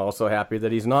 But I'm also happy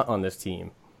that he's not on this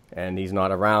team, and he's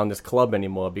not around this club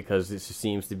anymore, because this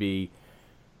seems to be,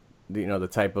 the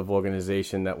type of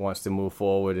organization that wants to move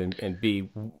forward and be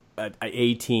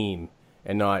a team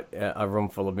and not a room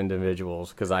full of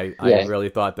individuals. Because I really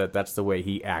thought that that's the way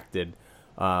he acted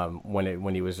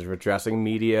when he was addressing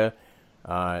media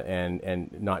and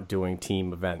not doing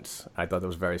team events. I thought that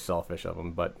was very selfish of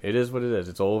him. But it is what it is.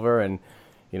 It's over, and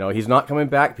he's not coming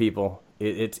back, people.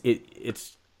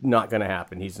 It's not going to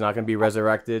happen. He's not going to be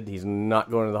resurrected. He's not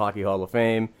going to the Hockey Hall of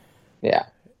Fame. Yeah.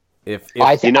 If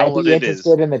I'd be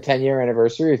interested in the 10-year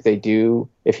anniversary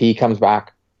if he comes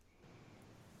back.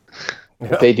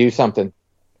 If they do something.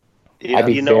 I'd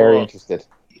be very interested.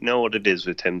 You know what it is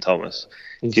with Tim Thomas?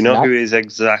 Do He's you know nuts. who he's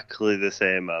exactly the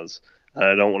same as? And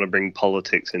I don't want to bring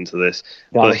politics into this,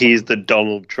 but he's the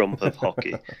Donald Trump of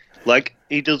hockey. Like,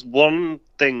 he does one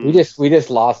thing. We just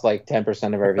lost like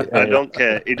 10% of everything. I don't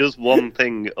care. He does one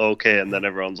thing okay, and then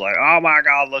everyone's like, "Oh my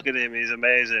God, look at him, he's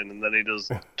amazing." And then he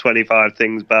does 25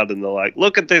 things bad, and they're like,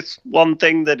 "Look at this one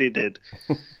thing that he did."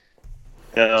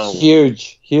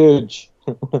 Huge. Huge.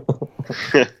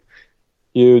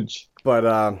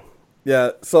 But yeah.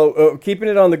 So keeping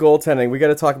it on the goaltending, we got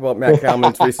to talk about Matt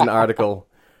Kalman's recent article.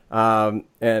 And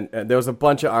there was a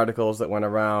bunch of articles that went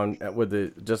around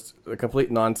with just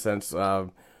complete nonsense.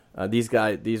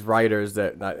 These writers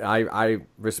that I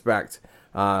respect,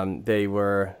 they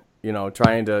were,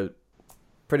 trying to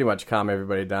pretty much calm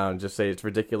everybody down, just say it's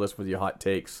ridiculous with your hot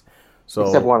takes. So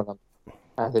except one of them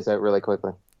had theirs out really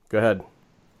quickly. Go ahead.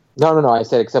 No. I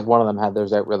said except one of them had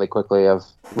theirs out really quickly of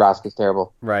Rask is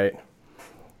terrible. Right.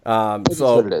 It is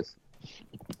what it is.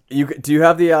 Do you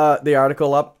have the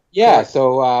article up? Yeah,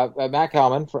 so Matt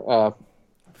Kalman, friend of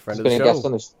the been a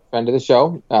show. friend of the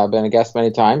show, been a guest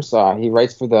many times. He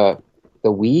writes for the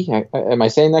We. Am I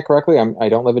saying that correctly? I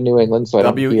don't live in New England, so I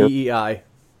don't hear. WEEI.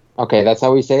 Okay, that's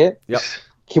how we say it? Yep.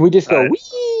 Can we just go,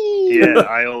 Wee?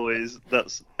 Yeah,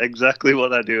 that's exactly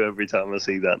what I do every time I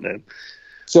see that name.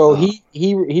 So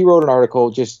he wrote an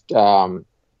article just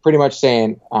pretty much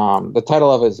saying, the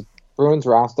title of it is Bruins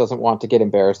Rask doesn't want to get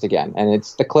embarrassed again. And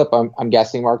it's the clip, I'm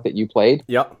guessing, Mark, that you played.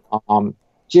 Yep.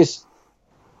 Just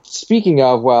speaking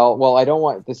of, I don't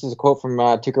want, this is a quote from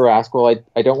Tuukka Rask,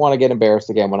 I don't want to get embarrassed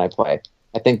again when I play.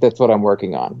 I think that's what I'm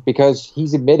working on. Because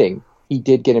he's admitting he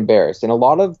did get embarrassed. And a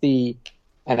lot of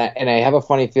and I have a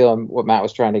funny feeling what Matt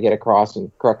was trying to get across,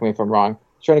 and correct me if I'm wrong,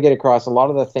 he's trying to get across, a lot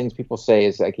of the things people say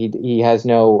is like he has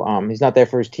no, he's not there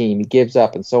for his team, he gives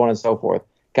up, and so on and so forth.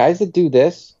 Guys that do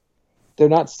this, they're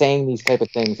not saying these type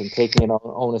of things and taking an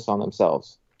onus on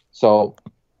themselves. So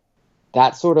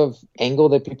that sort of angle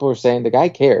that people are saying, the guy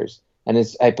cares. And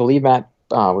I believe Matt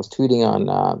was tweeting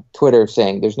on Twitter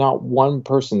saying there's not one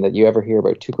person that you ever hear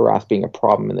about Tuukka Rask being a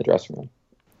problem in the dressing room.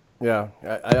 Yeah,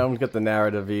 I don't get the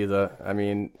narrative either. I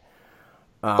mean...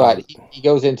 but he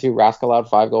goes into Rask allowed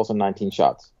 5 goals and 19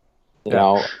 shots.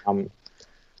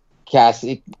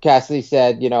 Cassidy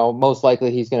said, most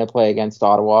likely he's going to play against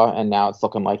Ottawa, and now it's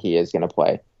looking like he is going to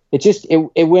play.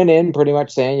 It went in pretty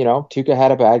much saying, Tuukka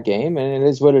had a bad game, and it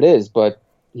is what it is, but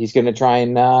he's going to try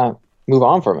and move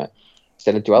on from it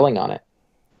instead of dwelling on it.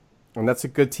 And that's a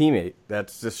good teammate.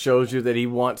 That just shows you that he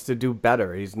wants to do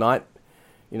better. He's not,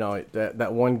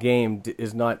 that one game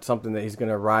is not something that he's going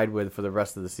to ride with for the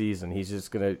rest of the season. He's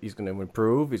just going to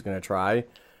improve. He's going to try,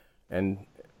 and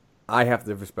I have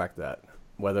to respect that.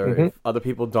 Whether if other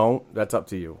people don't, that's up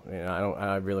to you.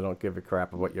 I really don't give a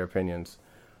crap about your opinions.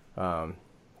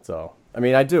 So I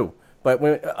mean, I do, but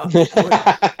when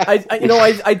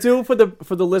I do for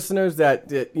the listeners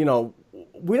that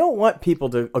we don't want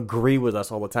people to agree with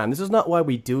us all the time. This is not why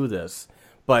we do this.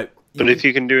 But if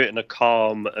you can do it in a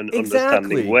calm and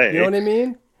understanding way, you know what I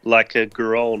mean? Like a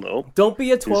grown-up. Don't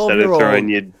be a 12-year-old. Instead of throwing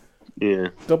you. Yeah.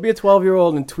 Don't be a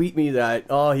 12-year-old and tweet me that,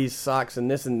 he sucks and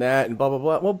this and that and blah, blah,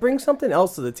 blah. Well, bring something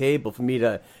else to the table for me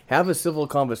to have a civil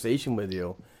conversation with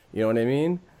you. You know what I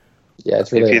mean? Yeah,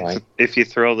 it's really annoying. If you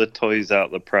throw the toys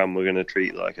out the pram, we're going to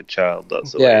treat you like a child.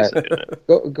 That's the way you're saying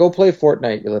it. Go play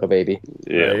Fortnite, you little baby.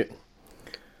 Yeah.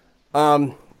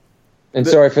 Right.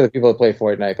 Sorry for the people that play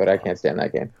Fortnite, but I can't stand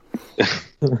that game.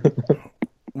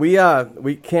 We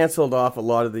canceled off a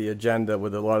lot of the agenda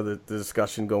with a lot of the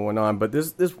discussion going on, but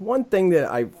there's one thing that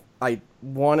I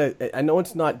want to. I know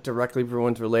it's not directly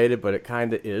Bruins related, but it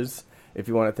kind of is. If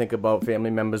you want to think about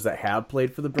family members that have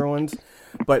played for the Bruins,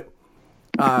 but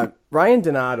Ryan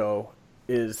Donato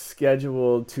is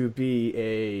scheduled to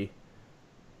be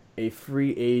a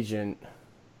free agent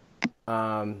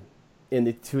in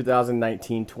the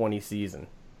 2019-20 season,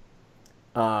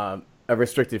 a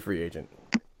restricted free agent.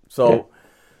 So.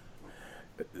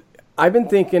 I've been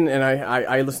thinking, and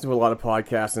I listen to a lot of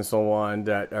podcasts and so on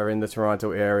that are in the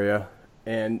Toronto area,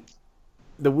 and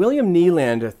the William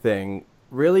Nylander thing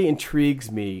really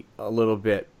intrigues me a little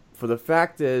bit. For the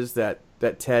fact is that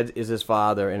Ted is his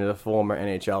father and is a former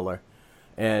NHLer,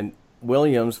 and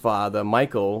William's father,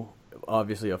 Michael,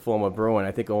 obviously a former Bruin,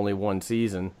 I think only one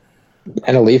season.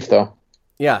 And a Leaf, though.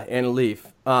 Yeah, and a Leaf.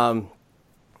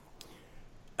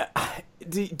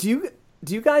 Do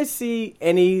you guys see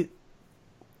any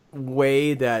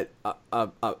way that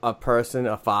a person,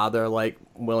 a father like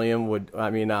William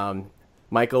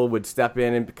Michael would step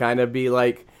in and kind of be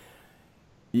like,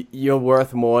 you're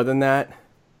worth more than that?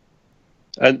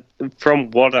 And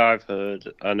from what I've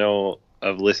heard, I know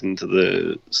I've listened to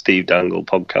the Steve Dangle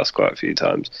podcast quite a few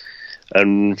times,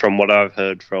 and from what I've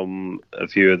heard from a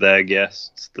few of their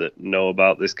guests that know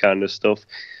about this kind of stuff,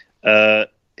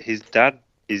 his dad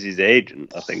is his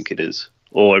agent, I think it is,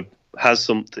 or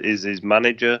is his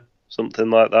manager, something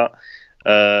like that.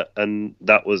 And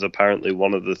that was apparently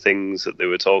one of the things that they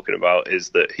were talking about, is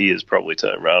that he has probably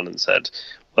turned around and said,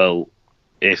 well,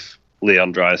 if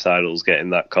Leon Draisaitl's getting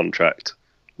that contract,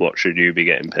 what should you be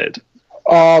getting paid?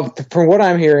 From what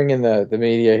I'm hearing in the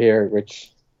media here,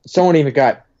 which someone even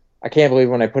got, I can't believe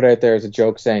when I put it out there as a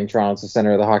joke saying Toronto's the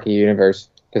center of the hockey universe,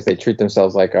 because they treat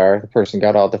themselves like the person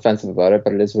got all defensive about it,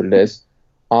 but it is what it is.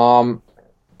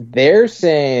 They're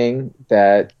saying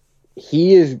that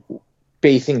he is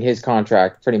basing his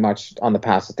contract pretty much on the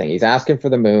passive thing. He's asking for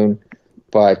the moon,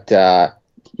 but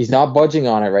he's not budging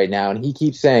on it right now, and he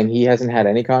keeps saying he hasn't had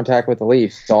any contact with the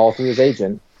Leafs. It's all through his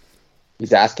agent.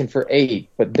 He's asking for 8,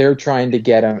 but they're trying to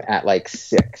get him at like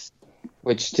 6,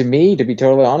 which to me, to be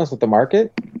totally honest with the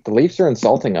market, the Leafs are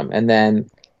insulting him. And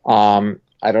then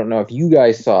I don't know if you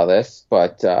guys saw this,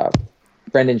 but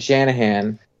Brendan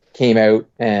Shanahan came out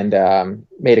and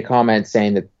made a comment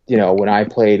saying that, when I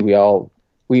played,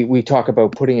 we talk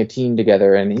about putting a team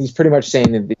together, and he's pretty much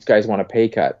saying that these guys want a pay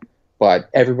cut. But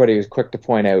everybody was quick to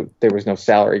point out there was no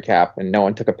salary cap, and no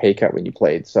one took a pay cut when you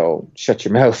played. So shut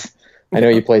your mouth. I know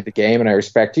you played the game, and I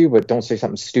respect you, but don't say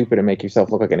something stupid and make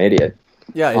yourself look like an idiot.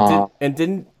 Yeah,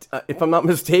 didn't if I'm not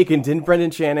mistaken, didn't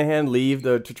Brendan Shanahan leave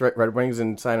the Detroit Red Wings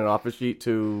and sign an offer sheet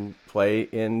to play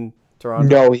in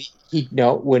Toronto?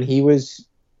 No, when he was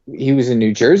in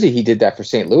New Jersey, he did that for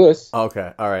St. Louis.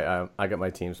 Okay, all right, I got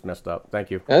my teams messed up.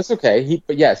 Thank you. That's okay.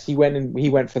 He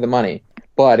went for the money,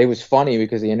 but it was funny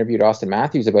because he interviewed Austin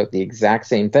Matthews about the exact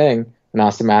same thing. And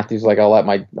Austin Matthews was like, I'll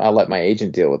let my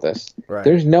agent deal with this. Right.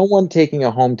 There's no one taking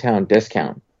a hometown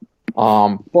discount.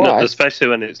 But no, especially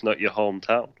when it's not your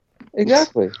hometown.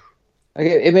 Exactly.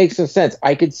 It makes no sense.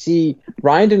 I could see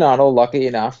Ryan Donato, lucky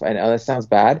enough, I know that sounds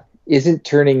bad, isn't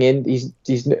turning in. He's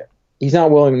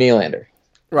not William Nylander.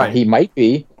 Right. He might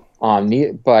be,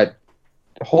 but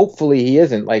hopefully he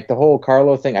isn't. Like the whole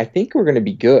Carlo thing, I think we're going to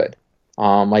be good.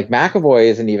 Like McAvoy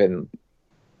isn't even,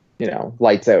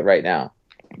 lights out right now.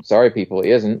 Sorry, people,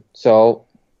 he isn't. So,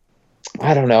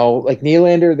 I don't know. Like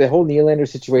Nylander, the whole Nylander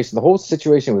situation, the whole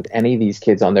situation with any of these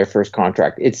kids on their first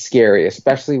contract, it's scary,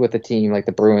 especially with a team like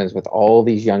the Bruins with all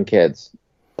these young kids.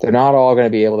 They're not all going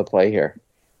to be able to play here.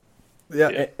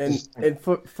 Yeah, and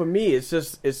for me, it's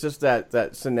just that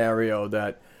scenario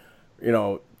that,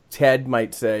 Ted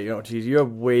might say, geez, you're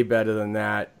way better than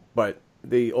that, but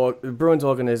the Bruins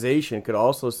organization could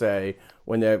also say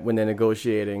when they're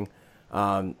negotiating,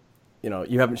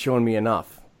 you haven't shown me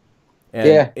enough.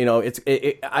 And,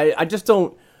 I just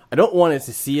don't want it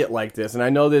to see it like this. And I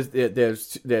know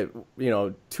there's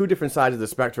two different sides of the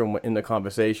spectrum in the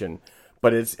conversation,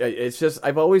 but it's just,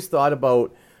 I've always thought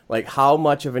about like how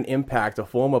much of an impact a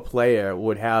former player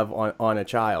would have on a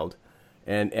child,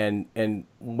 and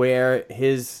where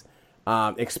his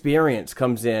experience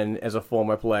comes in as a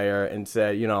former player and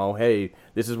say, hey,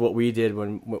 this is what we did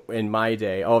in my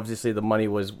day. Obviously the money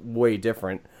was way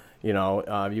different. You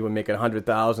were making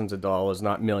 $100,000s of dollars,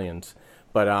 not millions.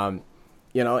 But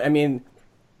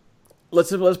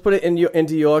let's put it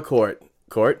into your court.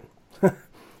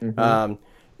 Mm-hmm.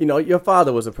 Your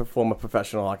father was a former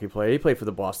professional hockey player. He played for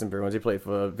the Boston Bruins. He played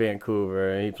for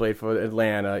Vancouver. He played for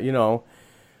Atlanta.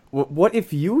 What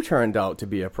if you turned out to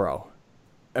be a pro?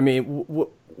 I mean,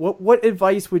 what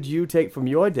advice would you take from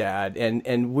your dad?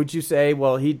 And would you say,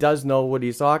 well, he does know what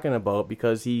he's talking about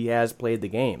because he has played the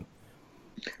game?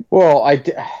 Well, I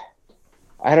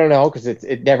don't know because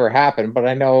it never happened, but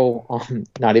I know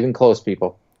not even close,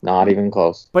 people, not even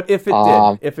close. But if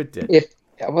it did,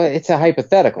 it's a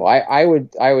hypothetical. I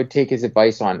would take his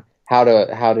advice on how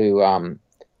to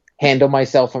handle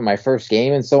myself in my first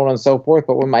game and so on and so forth.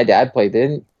 But when my dad played,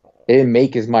 they didn't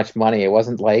make as much money. It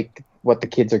wasn't like what the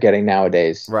kids are getting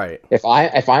nowadays. Right. If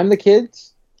I'm the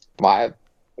kids,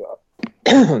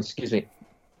 excuse me,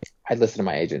 I'd listen to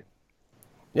my agent.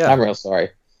 Yeah. I'm real sorry.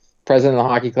 President of the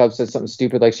hockey club says something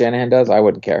stupid like Shanahan does, I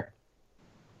wouldn't care.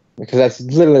 Because that's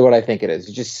literally what I think it is.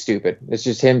 It's just stupid. It's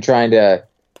just him trying to,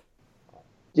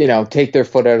 take their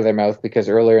foot out of their mouth because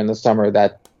earlier in the summer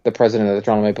that the president of the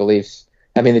Toronto Maple Leafs,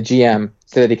 the GM,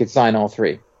 said that he could sign all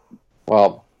three.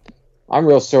 Well, I'm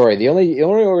real sorry. The only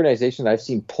organization that I've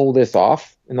seen pull this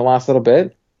off in the last little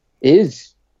bit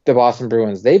is the Boston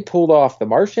Bruins. They pulled off the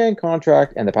Marchand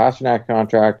contract and the Pastrnak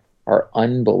contract are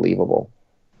unbelievable.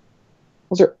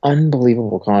 Those are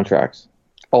unbelievable contracts,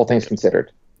 all things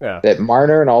considered. Yeah. That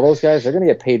Marner and all those guys, they're going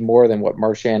to get paid more than what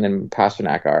Marchand and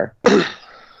Pastrnak are.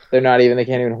 They can't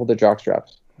even hold their jock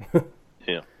straps.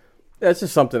 Yeah. That's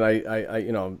just something I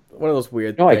one of those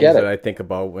weird No, I things get that it. I think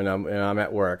about when I'm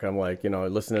at work. I'm like,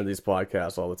 listening to these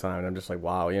podcasts all the time, and I'm just like,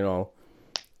 wow,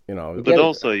 But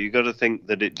also, you got to think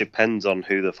that it depends on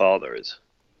who the father is.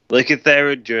 Like, if they're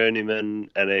a journeyman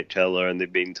NHLer and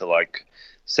they've been to like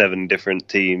 7 different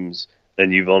teams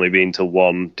and you've only been to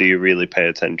one, do you really pay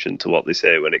attention to what they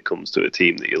say when it comes to a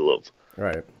team that you love?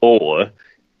 Right. Or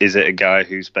is it a guy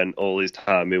who spent all his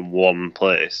time in one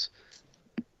place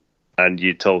and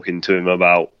you're talking to him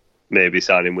about maybe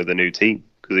signing with a new team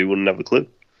because he wouldn't have a clue?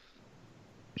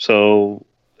 So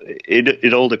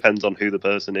it all depends on who the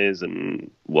person is and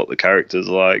what the character's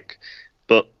like.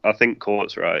 But I think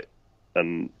Court's right,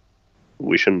 and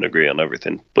we shouldn't agree on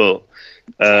everything. But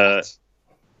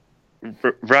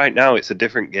right now, it's a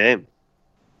different game,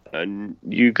 and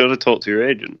you got to talk to your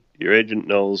agent. Your agent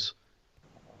knows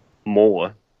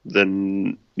more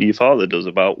than your father does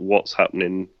about what's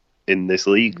happening in this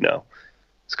league now.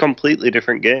 It's a completely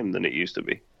different game than it used to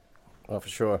be. Oh, for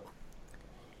sure.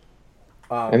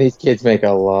 And these kids make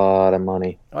a lot of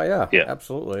money. Oh yeah, Yeah.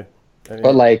 absolutely. I mean,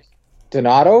 But like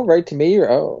Donato, right to me,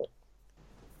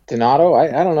 Donato,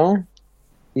 I don't know.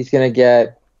 He's gonna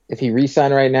get, if he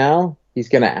re-sign right now, he's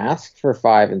gonna ask for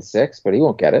 5 and 6, but he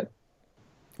won't get it.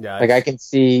 yeah, Like I can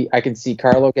see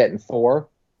Carlo getting 4,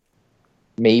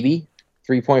 maybe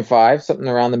 3.5, something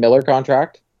around the Miller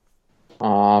contract.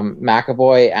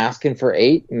 McAvoy asking for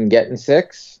 8 and getting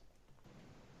 6.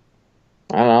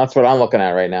 I don't know. That's what I'm looking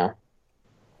at right now.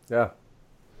 yeah,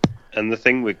 And the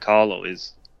thing with Carlo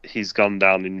is he's gone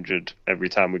down injured every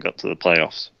time we got to the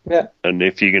playoffs. Yeah. And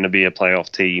if you're going to be a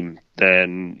playoff team,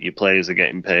 then your players are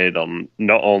getting paid on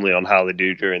not only on how they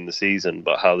do during the season,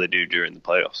 but how they do during the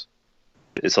playoffs.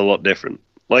 It's a lot different.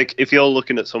 Like, if you're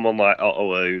looking at someone like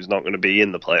Ottawa who's not going to be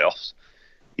in the playoffs,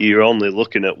 you're only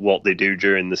looking at what they do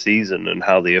during the season and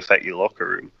how they affect your locker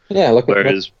room. Yeah,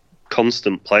 Whereas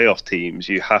constant playoff teams,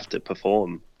 you have to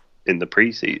perform in the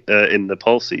in the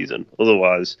postseason.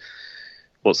 Otherwise,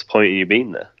 what's the point of you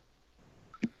being there?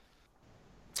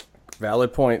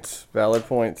 valid points. You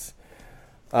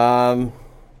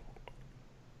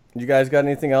guys got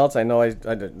anything else? I know I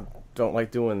don't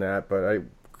like doing that, but I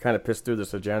kind of pissed through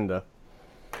this agenda.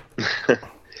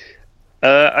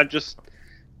 I just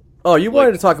Oh, you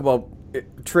wanted to talk about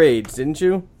trades, didn't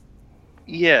you?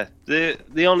 Yeah,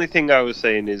 the only thing I was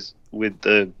saying is with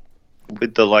the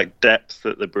like depth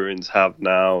that the Bruins have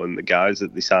now and the guys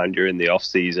that they signed during the off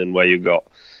season, where you've got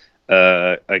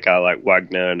a guy like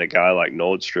Wagner and a guy like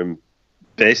Nordstrom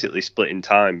basically splitting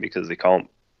time because they can't.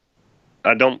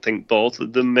 I don't think both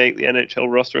of them make the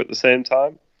NHL roster at the same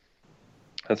time.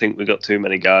 I think we've got too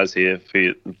many guys here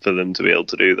for them to be able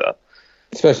to do that.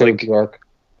 Especially Like- with York.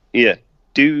 Yeah.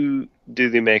 Do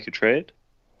they make a trade?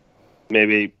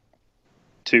 Maybe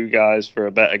 2 guys for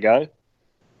a better guy?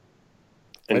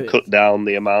 And cut down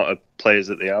the amount of players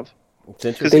that they have? It's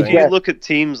Because interesting. if you look at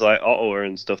teams like Ottawa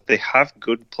and stuff, they have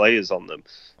good players on them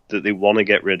that they want to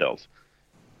get rid of.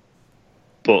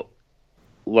 But,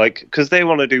 like, because they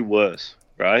want to do worse,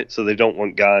 right? So they don't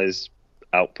want guys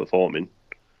outperforming.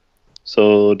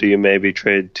 So do you maybe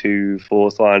trade 2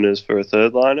 fourth liners for a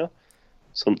third liner?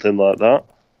 Something like that?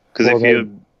 Because Or if they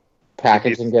you...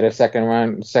 package and get a second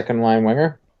line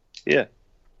winger. Yeah.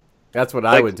 That's what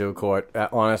I would do, Court.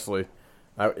 Honestly,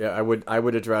 I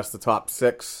would address the top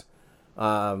 6,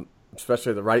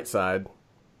 especially the right side.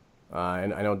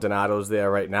 And I know Donato's there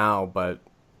right now, but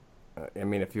I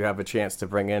mean, if you have a chance to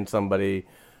bring in somebody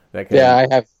that can, Yeah,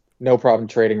 I have no problem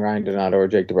trading Ryan Donato or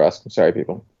Jake DeBrusk. I'm sorry,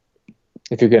 people.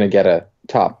 If you're going to get a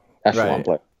top echelon Right.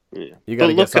 player. Yeah. you got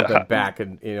to But get look at something how- back,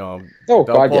 and Oh, don't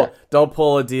God, pull, yeah. don't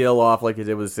pull a deal off like you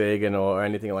did with Sagan or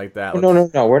anything like that. Oh,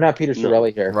 no. We're not Peter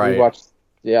Chiarelli here. Right. We watched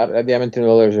the Edmonton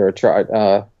Oilers are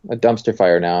a dumpster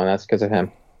fire now, and that's because of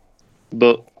him.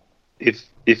 But if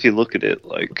you look at it,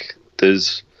 like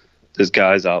there's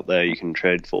guys out there you can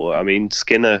trade for. I mean,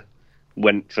 Skinner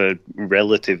went for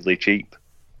relatively cheap.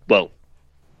 Well,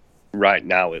 right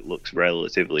now it looks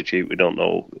relatively cheap. We don't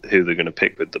know who they're going to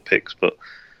pick with the picks, but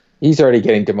he's already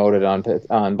getting demoted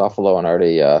on Buffalo and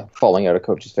already falling out of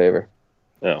coach's favor.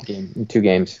 yeah. In 2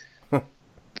 games.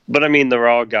 But I mean, there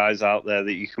are guys out there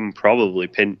that you can probably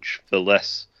pinch for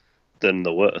less than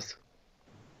they're worth.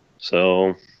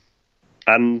 So,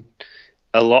 and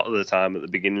a lot of the time at the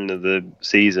beginning of the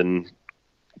season,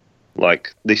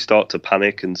 like, they start to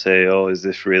panic and say, oh, is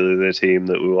this really the team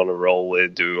that we want to roll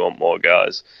with? Do we want more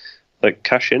guys? Like,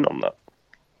 cash in on that.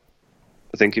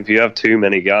 I think if you have too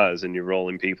many guys and you're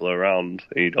rolling people around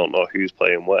and you don't know who's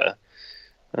playing where,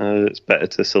 it's better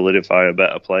to solidify a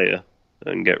better player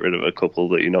and get rid of a couple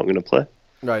that you're not going to play.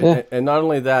 Right, Yeah. and not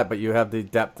only that, but you have the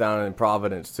depth down in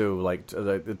Providence too, like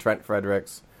the Trent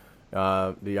Fredericks, the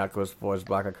Jaakko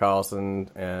Forsbacka Carlson,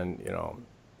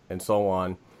 and so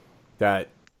on. That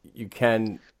you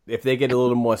can, if they get a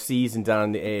little more seasoned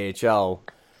down in the AHL,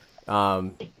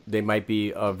 they might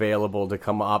be available to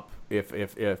come up if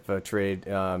a trade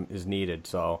is needed.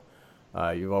 So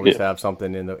you always have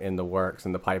something in the works,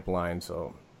 in the pipeline.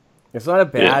 So it's not a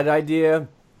bad idea.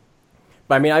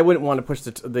 But I mean, I wouldn't want to push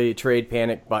the trade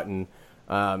panic button.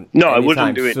 No, I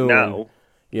wouldn't do it soon. now.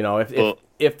 You know,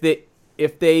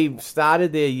 if they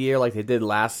started their year like they did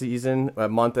last season, a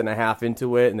month and a half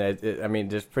into it,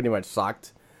 and just pretty much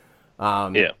sucked.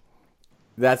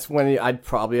 That's when I'd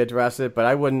probably address it. But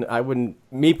I wouldn't.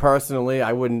 Me personally,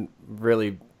 I wouldn't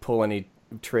really pull any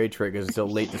trade triggers until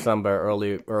late December,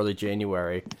 early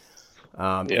January,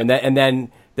 and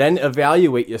then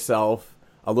evaluate yourself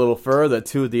a little further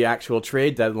to the actual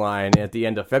trade deadline at the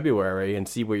end of February and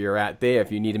see where you're at there.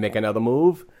 If you need to make another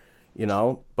move,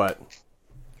 but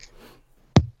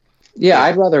Yeah,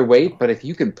 I'd rather wait, but if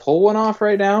you can pull one off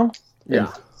right now,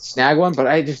 snag one, but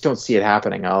I just don't see it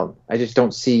happening. I just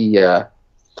don't see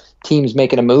teams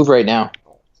making a move right now.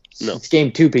 No. It's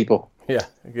game 2, people. yeah,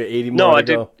 80 more No, to I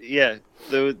go. did. Yeah,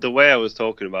 the way I was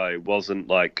talking about it wasn't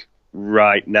like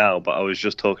right now, but I was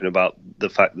just talking about the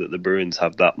fact that the Bruins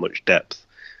have that much depth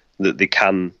that they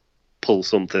can pull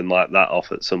something like that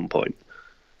off at some point.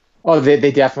 Oh,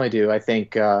 they definitely do. I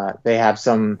think they have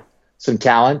some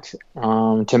talent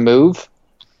to move.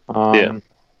 We'll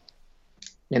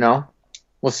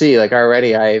see. Like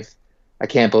already, I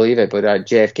can't believe it, but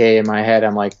JFK in my head,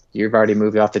 I'm like, you've already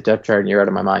moved off the depth chart and you're out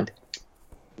of my mind.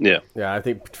 Yeah, I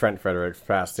think Trent Fredericks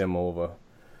passed him over.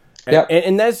 Yep.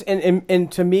 And that's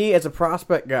and to me as a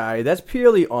prospect guy, that's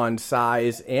purely on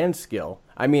size and skill.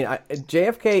 I mean,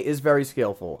 JFK is very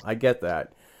skillful. I get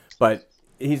that, but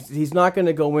he's not going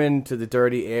to go into the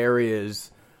dirty areas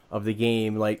of the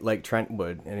game like Trent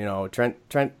would. And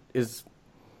Trent is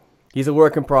he's a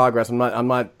work in progress. I'm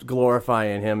not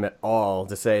glorifying him at all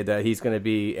to say that he's going to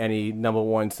be any number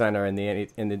 1 center in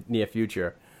the near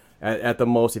future. At the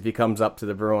most, if he comes up to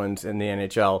the Bruins in the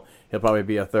NHL, he'll probably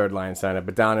be a 3rd-line center.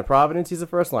 But down in Providence, he's a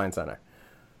 1st-line center.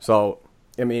 So,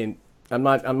 I mean, I'm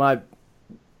not,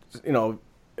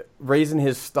 raising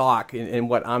his stock in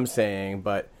what I'm saying.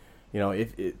 But,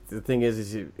 the thing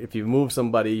is if you move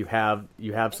somebody, you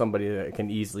have somebody that can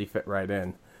easily fit right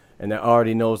in, and that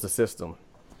already knows the system.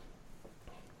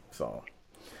 So,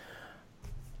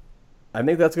 I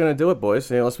think that's going to do it, boys.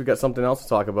 Unless we got something else to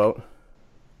talk about.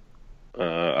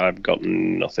 I've got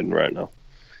nothing right now.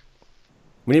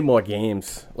 We need more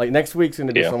games. Like next week's going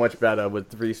to be so much better with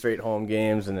 3 straight home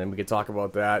games, and then we could talk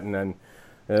about that, and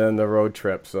then the road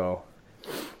trip. So,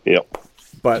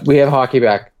 but we have hockey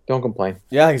back. Don't complain.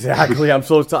 Yeah, exactly. I'm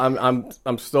stoked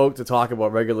to talk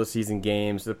about regular season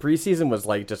games. The preseason was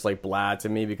just blah to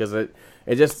me because it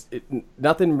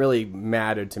nothing really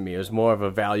mattered to me. It was more of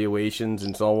evaluations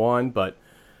and so on. But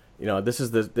this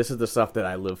is the stuff that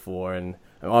I live for, and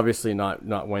obviously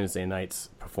not Wednesday night's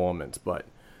performance, but.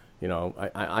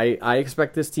 I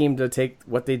expect this team to take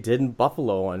what they did in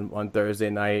Buffalo on Thursday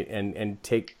night and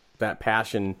take that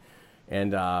passion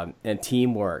and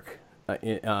teamwork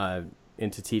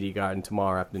into TD Garden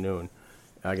tomorrow afternoon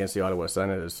against the Ottawa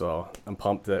Senators. So I'm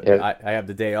pumped that I have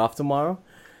the day off tomorrow,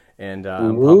 and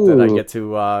I'm pumped that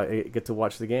I get to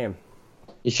watch the game.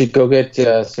 You should go get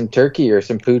some turkey or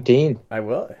some poutine. I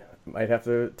will. Might have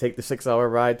to take the 6-hour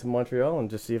ride to Montreal and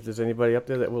just see if there's anybody up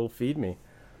there that will feed me.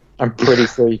 I'm pretty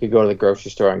sure you could go to the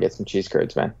grocery store and get some cheese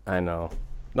curds, man. I know.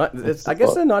 I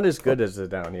guess they're not as good as they're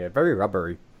down here. Very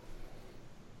rubbery.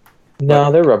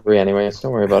 No, they're rubbery anyways.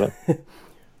 Don't worry about it.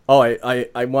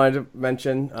 I wanted to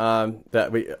mention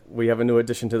that we have a new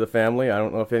addition to the family. I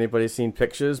don't know if anybody's seen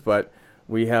pictures, but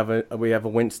we have a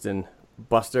Winston.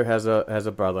 Buster has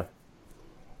a brother,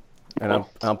 and I'm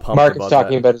pumped Mark about is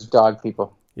talking that. about his dog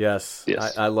people. Yes.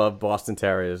 I love Boston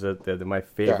Terriers. They're my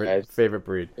favorite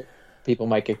breed. People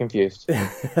might get confused.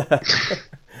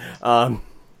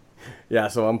 Yeah,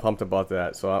 so I'm pumped about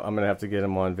that. So I'm going to have to get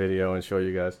him on video and show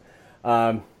you guys.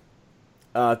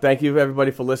 Thank you,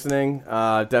 everybody, for listening.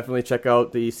 Definitely check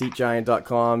out the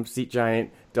SeatGiant.com,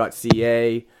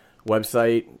 SeatGiant.ca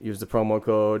website. Use the promo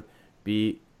code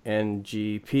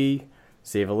BNGP.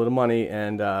 Save a little money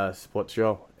and support the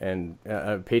show. And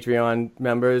Patreon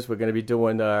members, we're going to be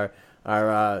doing our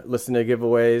listener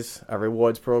giveaways, our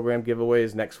rewards program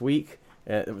giveaways next week.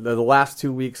 The last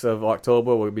 2 weeks of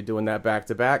October, we'll be doing that back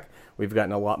to back. We've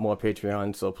gotten a lot more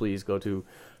Patreon, so please go to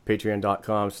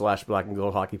patreon.com/Black and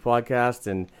Gold Hockey Podcast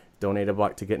and donate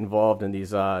 $1 to get involved in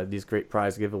these great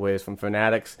prize giveaways from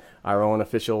Fanatics, our own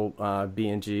official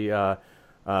BNG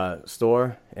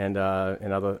store, and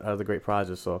other great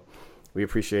prizes. So we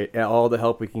appreciate all the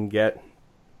help we can get.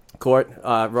 Court,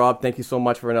 Rob, thank you so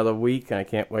much for another week, and I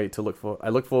can't wait to I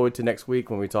look forward to next week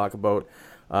when we talk about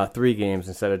 3 games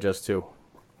instead of just 2.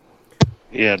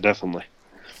 Yeah, definitely.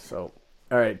 So,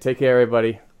 all right, take care,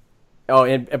 everybody. Oh,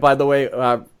 and by the way,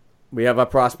 we have our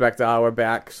prospect hour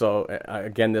back. So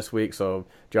again this week. So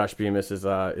Josh Bemis is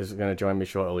going to join me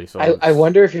shortly. So I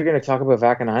wonder if you're going to talk about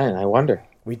Vakanainen. I wonder.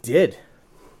 We did.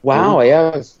 Wow. Ooh.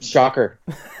 Yeah, shocker.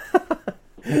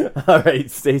 All right,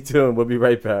 stay tuned. We'll be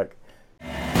right back.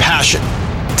 Passion,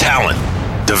 talent,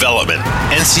 development.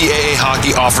 NCAA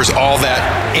hockey offers all that,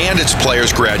 and its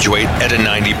players graduate at a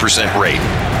 90% rate.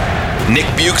 Nick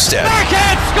Bukestad.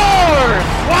 Backhand scores!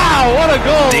 Wow, what a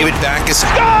goal! David Backus.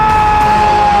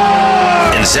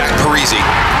 And Zach Parisi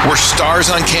were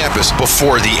stars on campus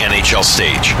before the NHL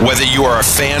stage. Whether you are a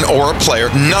fan or a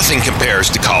player, nothing compares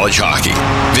to college hockey.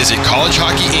 Visit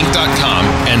collegehockeyinc.com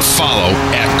and follow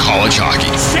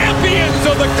 @collegehockey. Champions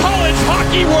of the college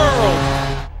hockey world!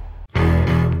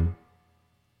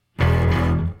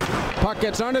 Puck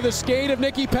gets under the skate of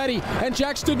Nicky Petty, and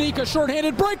Jack Studnicka,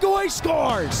 shorthanded breakaway,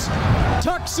 scores!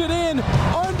 Tucks it in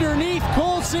underneath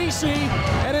Cole Ceci,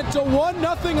 and it's a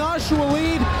 1-0 Oshawa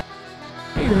lead.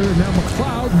 Later, now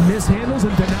McLeod mishandles,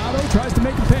 and Donato tries to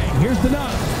make a pay. Here's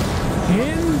Donato.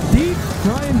 In deep,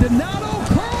 Ryan Donato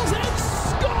curls and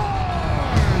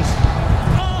scores!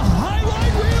 A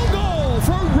highlight reel goal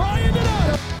for Ryan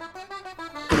Donato.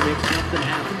 To make something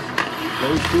happen.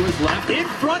 Goes to his left, in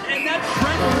front, and that's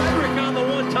Trent Frederick on the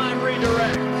one-time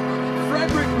redirect.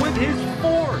 Frederick with his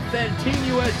 4th, and Team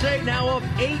USA now up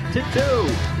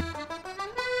 8-2.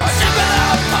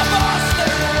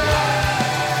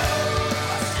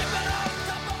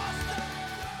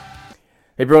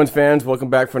 Hey Bruins fans, welcome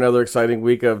back for another exciting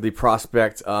week of the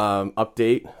Prospect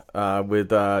update with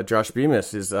Josh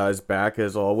Bemis is back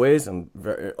as always. I'm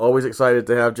always excited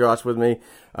to have Josh with me.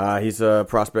 He's a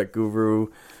prospect guru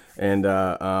and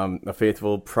a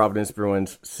faithful Providence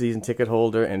Bruins season ticket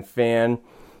holder and fan.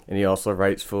 And he also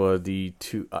writes for the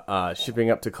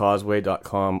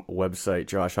shippinguptocauseway.com website.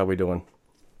 Josh, how we doing?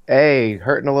 Hey,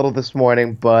 hurting a little this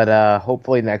morning, but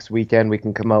hopefully next weekend we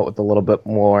can come out with a little bit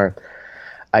more,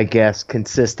 I guess,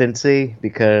 consistency,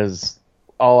 because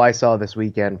all I saw this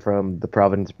weekend from the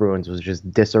Providence Bruins was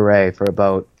just disarray for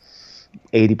about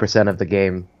 80% of the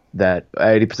game.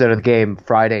 80% of the game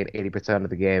Friday and 80% of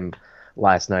the game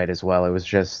last night as well. It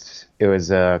was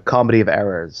a comedy of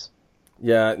errors.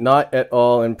 Yeah, not at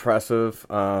all impressive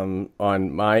on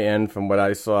my end from what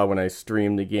I saw when I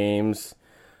streamed the games.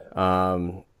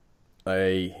 It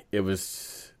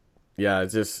was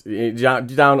just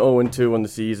down 0-2 on the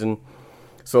season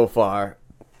so far,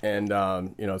 and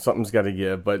something's got to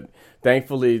give. But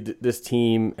thankfully, this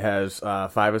team has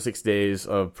 5 or 6 days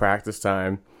of practice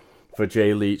time for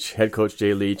Jay Leach, head coach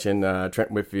Jay Leach, and Trent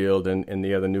Whitfield, and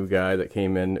the other new guy that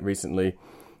came in recently,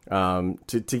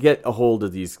 to get a hold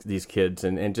of these kids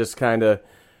and just kind of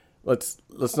let's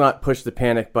not push the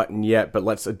panic button yet, but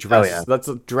let's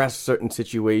address certain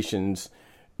situations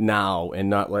now and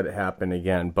not let it happen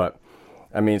again. But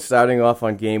I mean, starting off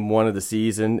on game 1 of the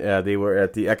season, they were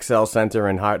at the XL Center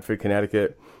in Hartford,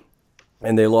 Connecticut,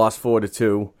 and they lost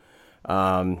 4-2.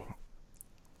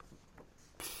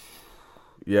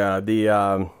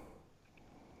 The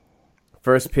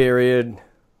first period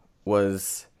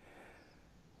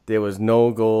there was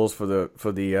no goals for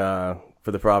the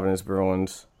Providence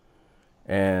Bruins,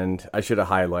 and I should have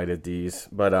highlighted these.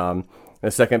 But in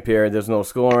the second period, there's no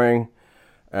scoring.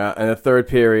 In the third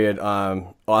period,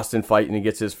 Austin Fighton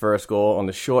gets his first goal on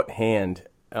the shorthanded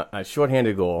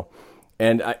goal.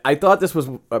 And I thought this was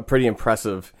pretty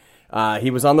impressive.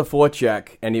 He was on the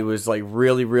forecheck, and he was like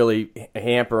really, really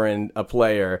hampering a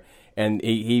player. And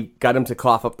he got him to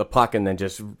cough up the puck and then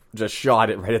just shot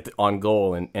it right on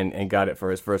goal and got it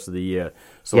for his first of the year.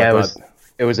 So yeah,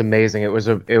 It was amazing. It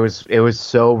was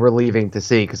so relieving to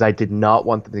see because I did not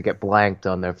want them to get blanked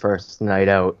on their first night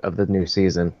out of the new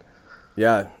season.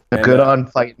 Yeah, and, good on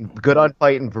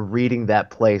fighting for reading that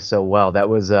play so well. That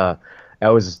was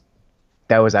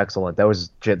excellent. That was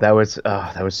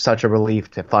such a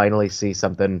relief to finally see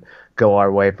something go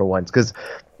our way for once. Because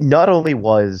not only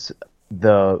was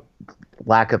the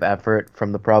lack of effort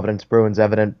from the Providence Bruins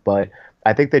evident, but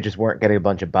I think they just weren't getting a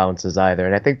bunch of bounces either.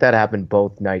 And I think that happened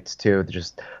both nights too.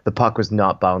 Just the puck was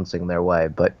not bouncing their way.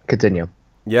 But continue.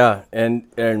 Yeah, and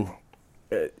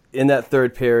in that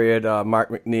third period,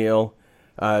 Mark McNeil,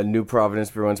 new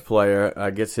Providence Bruins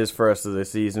player, gets his first of the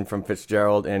season from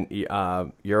Fitzgerald, and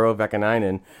Euro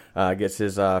Vekanainen gets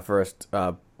his first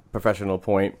professional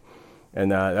point,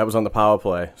 and that was on the power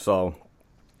play. So,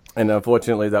 and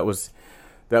unfortunately, that was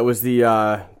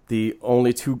the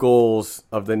only 2 goals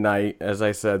of the night. As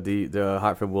I said, the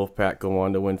Hartford Wolfpack go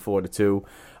on to win 4-2.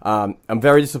 I'm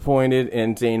very disappointed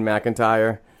in Zane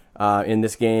McIntyre in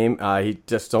this game. He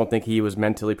just don't think he was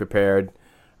mentally prepared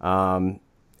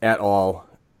at all,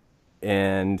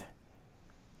 and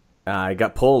he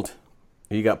got pulled.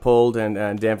 He got pulled,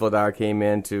 and Dan Vladar came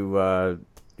in to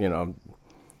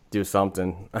do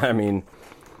something. I mean,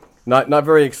 not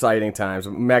very exciting times.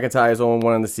 McIntyre's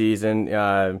 0-1 in the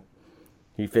season.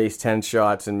 He faced 10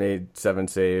 shots and made 7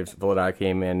 saves. Vladar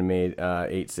came in and made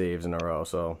 8 saves in a row.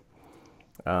 So,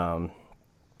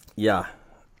 yeah.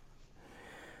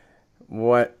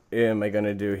 What am I going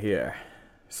to do here?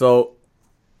 So,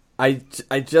 I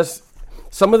just...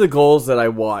 Some of the goals that I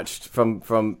watched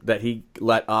from that he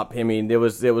let up, I mean, there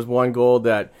was one goal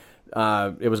that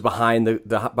it was behind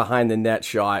the net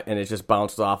shot, and it just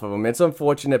bounced off of him. It's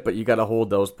unfortunate, but you got to hold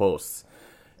those posts.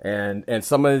 And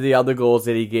some of the other goals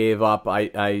that he gave up,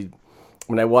 I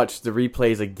when I watched the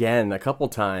replays again a couple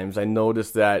times, I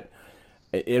noticed that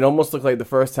it almost looked like the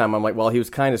first time. I'm like, well, he was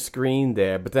kind of screened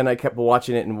there, but then I kept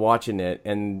watching it,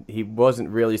 and he wasn't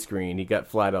really screened. He got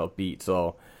flat out beat.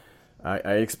 So I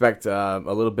expect a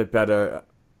little bit better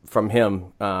from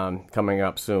him coming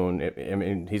up soon. I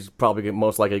mean, he's probably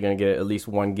most likely going to get at least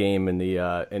one game in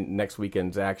the in next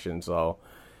weekend's action. So.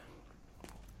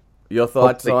 Your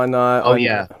thoughts on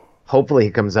yeah. Hopefully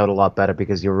he comes out a lot better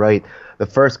because you're right. The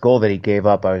first goal that he gave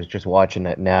up, I was just watching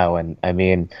it now, and I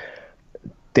mean,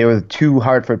 there were 2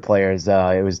 Hartford players.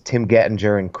 It was Tim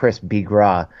Gettinger and Chris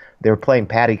Bigra. They were playing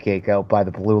patty cake out by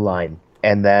the blue line,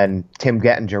 and then Tim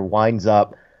Gettinger winds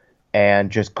up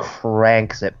and just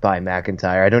cranks it by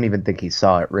McIntyre. I don't even think he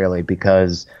saw it really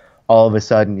because all of a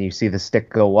sudden you see the stick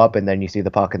go up and then you see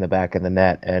the puck in the back of the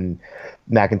net, and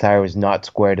McIntyre was not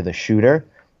square to the shooter.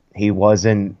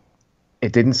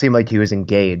 It didn't seem like he was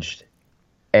engaged,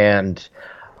 and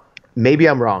maybe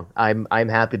I'm wrong. I'm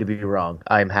happy to be wrong.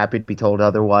 I'm happy to be told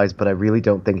otherwise, but I really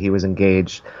don't think he was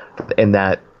engaged in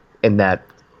that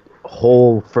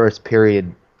whole first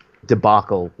period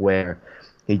debacle where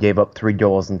he gave up 3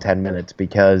 goals in 10 minutes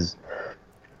because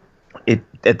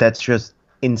that's just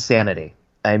insanity.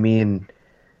 I mean,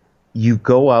 you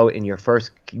go out in your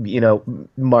first,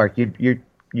 Mark,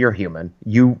 you're human.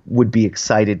 You would be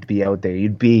excited to be out there.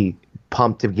 You'd be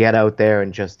pumped to get out there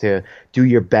and just to do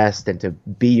your best and to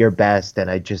be your best. And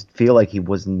I just feel like he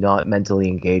was not mentally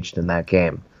engaged in that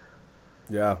game.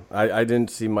 Yeah, I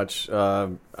didn't see much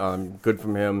good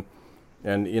from him.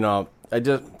 And,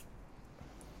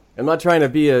 I'm not trying to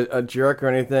be a jerk or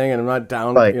anything, and I'm not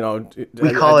down, right.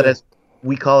 We call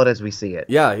it as we see it.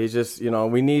 Yeah, he's just,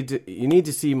 you need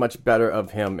to see much better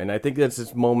of him. And I think it's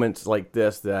just moments like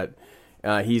this that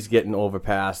he's getting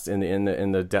overpassed in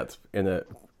the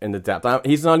depth.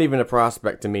 He's not even a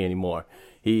prospect to me anymore.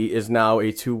 He is now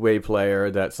a 2-way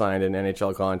player that signed an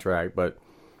NHL contract, but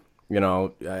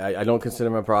I don't consider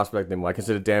him a prospect anymore. I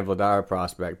consider Dan Vladar a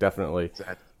prospect, definitely.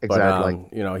 Exactly.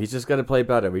 But, he's just got to play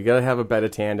better. We got to have a better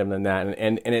tandem than that.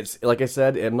 And it's like I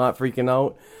said, I'm not freaking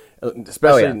out,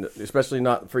 especially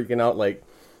not freaking out like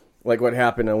what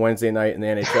happened on Wednesday night in the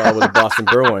NHL with the Boston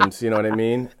Bruins. You know what I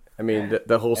mean? I mean,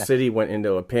 the whole city went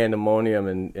into a pandemonium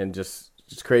and just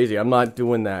crazy. I'm not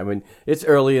doing that. I mean, it's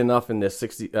early enough in this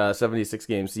 76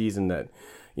 game season that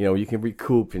you can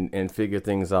recoup and figure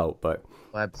things out. But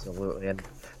absolutely, and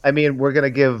I mean,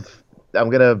 I'm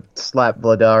gonna slap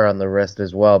Vladar on the wrist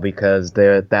as well because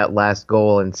that last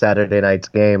goal in Saturday night's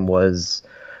game was.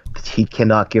 He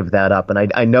cannot give that up,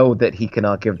 and I know that he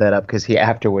cannot give that up because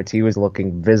afterwards he was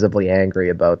looking visibly angry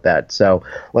about that. So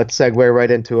let's segue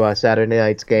right into Saturday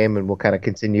night's game, and we'll kind of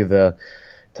continue the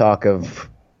talk of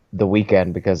the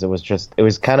weekend because there was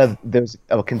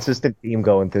a consistent theme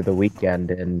going through the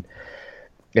weekend, and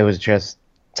it was just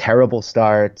terrible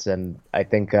starts, and I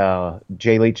think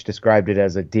Jay Leach described it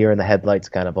as a deer in the headlights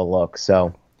kind of a look.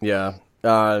 So yeah,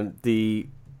 the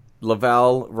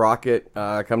Laval Rocket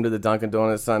come to the Dunkin'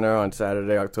 Donuts Center on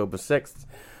Saturday, October 6th.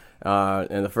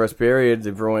 In the first period,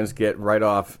 the Bruins get right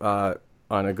off on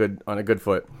a good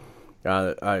foot.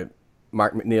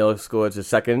 Mark McNeil scored his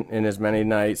second in as many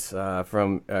nights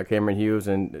from Cameron Hughes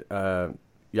and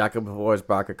Jakob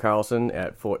Forsbacher Karlsson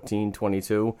at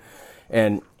 14:22.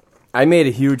 And I made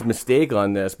a huge mistake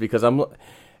on this because and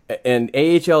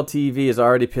AHL TV has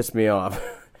already pissed me off.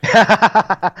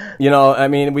 I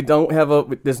mean, we don't have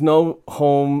there's no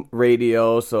home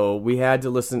radio, so I had to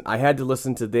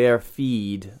listen to their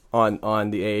feed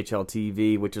on the AHL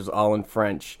TV, which is all in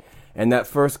French. And that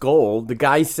first goal, the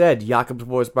guy said Jakob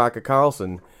Forsbacher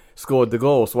Karlsson scored the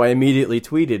goal, so I immediately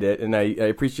tweeted it, and I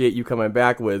appreciate you coming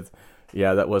back with,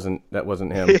 yeah, that wasn't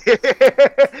him.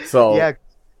 So yeah,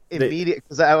 immediate,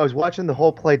 because I was watching the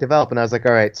whole play develop, and I was like,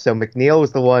 all right, so McNeil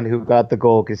was the one who got the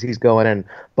goal because he's going and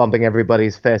bumping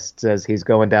everybody's fists as he's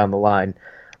going down the line,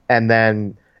 and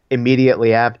then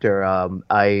immediately after,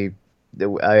 I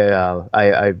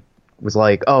was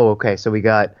like, oh, okay, so we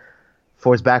got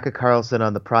Forsbacher Karlsson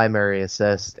on the primary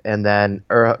assist, and then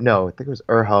I think it was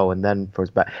Urho, and then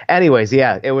Forsbacher. Anyways,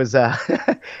 yeah, it was.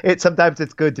 Sometimes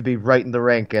it's good to be right in the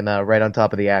rink and right on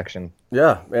top of the action.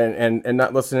 Yeah, and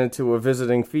not listening to a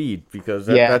visiting feed because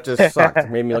that just sucked.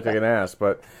 It made me look like an ass.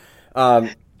 But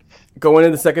going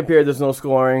into the second period, there's no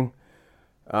scoring.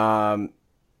 In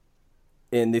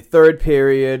the third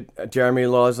period, Jeremy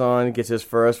Lauzon gets his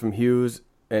first from Hughes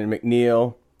and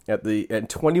McNeil at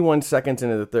 21 seconds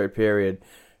into the third period.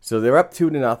 So they're up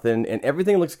 2-0, and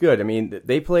everything looks good. I mean,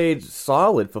 they played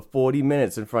solid for 40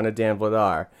 minutes in front of Dan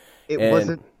Vladar. It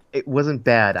wasn't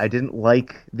bad. I didn't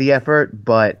like the effort,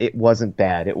 but it wasn't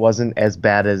bad. It wasn't as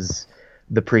bad as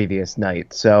the previous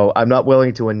night. So I'm not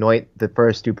willing to anoint the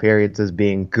first two periods as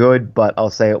being good, but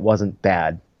I'll say it wasn't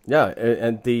bad. Yeah,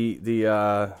 and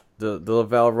the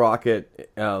Laval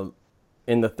Rocket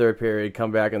in the third period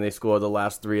come back and they score the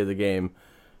last three of the game.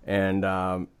 And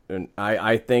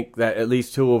I think that at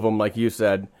least two of them, like you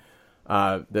said,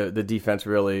 the defense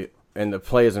really and the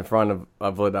players in front of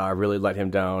Vladar really let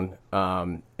him down.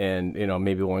 And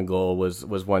maybe one goal was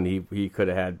one he could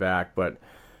have had back,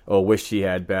 or wished he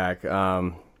had back.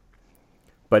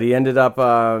 But he ended up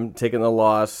taking the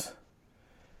loss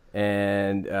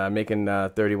and making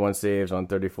 31 saves on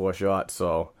 34 shots.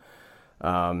 So,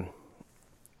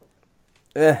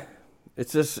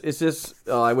 It's just.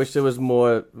 I wish there was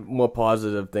more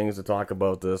positive things to talk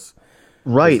about this.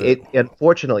 Right.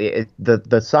 Unfortunately,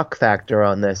 the suck factor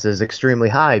on this is extremely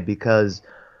high because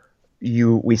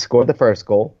we scored the first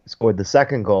goal, scored the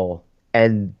second goal,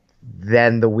 and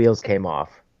then the wheels came off.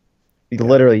 Yeah.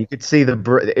 Literally, you could see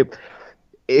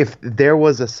if there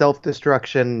was a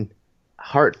self-destruction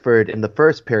Hartford in the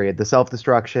first period, the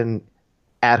self-destruction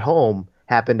at home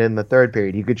happened in the third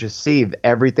period. You could just see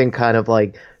everything kind of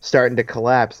like starting to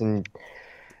collapse, and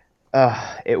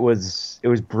it was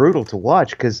brutal to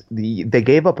watch because they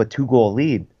gave up a 2-goal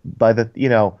lead by the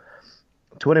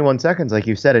 21 seconds, like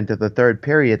you said, into the third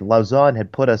period. Lauzon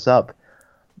had put us up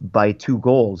by 2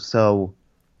 goals, so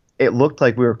it looked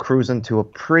like we were cruising to a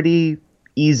pretty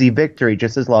easy victory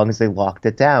just as long as they locked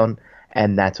it down,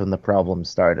 and that's when the problem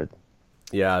started.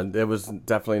 Yeah, it was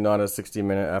definitely not a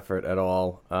 60-minute effort at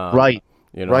all. Right.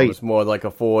 It was more like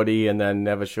a 40, and then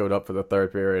never showed up for the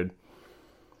third period.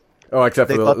 Oh, except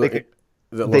for the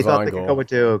they thought they could go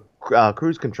into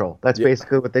cruise control. That's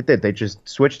basically what they did. They just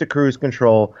switched to cruise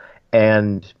control,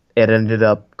 and it ended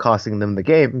up costing them the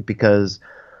game because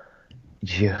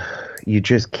you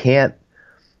just can't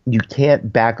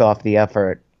back off the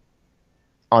effort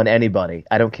on anybody.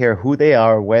 I don't care who they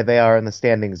are, where they are in the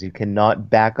standings. You cannot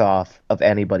back off of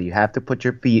anybody. You have to put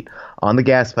your feet on the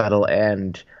gas pedal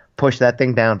and push that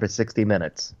thing down for 60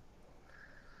 minutes.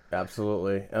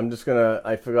 Absolutely.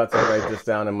 I forgot to write this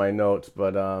down in my notes,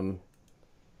 but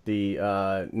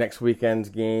the next weekend's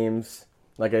games,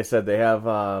 like I said, they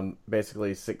have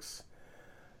basically six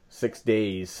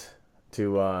days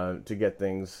to get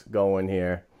things going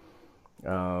here.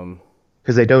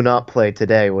 Because they do not play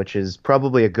today, which is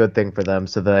probably a good thing for them,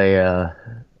 so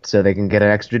they can get an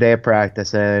extra day of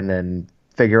practice in and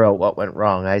figure out what went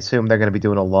wrong. I assume they're going to be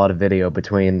doing a lot of video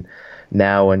between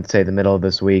now and, say, the middle of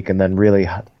this week, and then really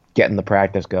getting the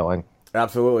practice going.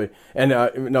 Absolutely. And,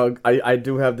 I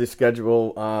do have the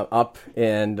schedule up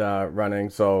and running,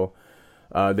 so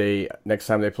next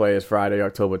time they play is Friday,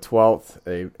 October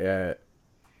 12th,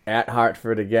 at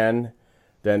Hartford again.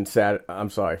 Then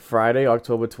Friday,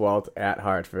 October 12th at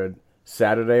Hartford.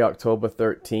 Saturday, October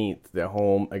 13th, they're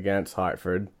home against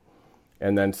Hartford.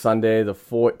 And then Sunday, the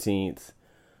 14th,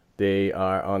 they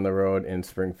are on the road in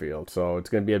Springfield. So it's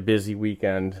going to be a busy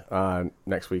weekend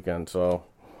next weekend. So,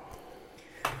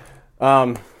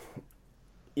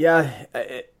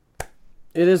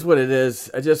 it is what it is.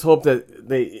 I just hope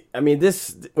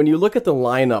that when you look at the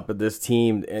lineup of this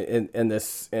team and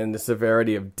the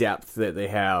severity of depth that they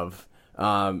have,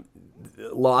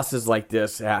 losses like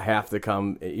this have to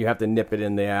come. You have to nip it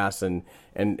in the ass and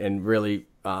really,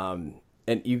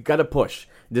 and you've got to push.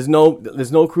 There's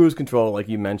no cruise control like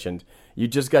you mentioned. You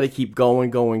just got to keep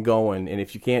going. And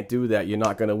if you can't do that, you're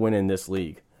not going to win in this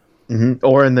league. Mm-hmm.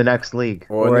 Or in the next league,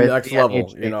 or in the next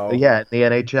level, Yeah, in the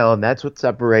NHL, and that's what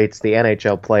separates the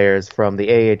NHL players from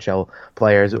the AHL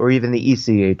players, or even the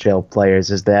ECHL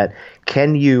players, is that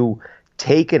can you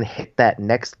take and hit that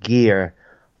next gear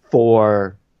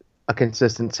for a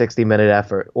consistent 60-minute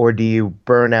effort, or do you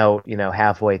burn out,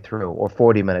 halfway through, or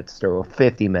 40 minutes through, or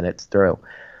 50 minutes through?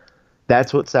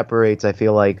 That's what separates, I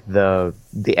feel like, the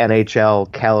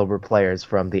NHL caliber players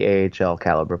from the AHL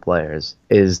caliber players,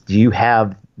 is do you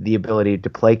have the ability to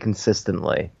play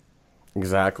consistently?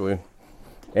 Exactly.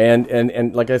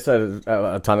 And like I said,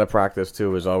 a ton of practice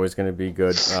too is always going to be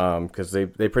good, because they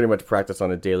pretty much practice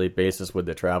on a daily basis with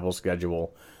their travel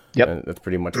schedule. Yep. And that's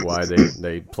pretty much why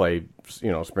they play,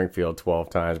 Springfield 12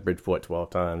 times, Bridgeport 12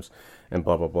 times, and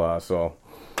blah, blah, blah. So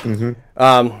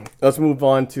let's move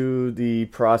on to the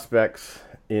prospects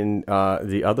in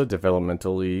the other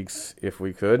developmental leagues, if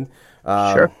we could.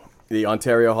 Sure. The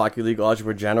Ontario Hockey League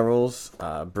Oshawa Generals,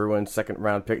 Bruins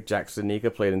second-round pick Jack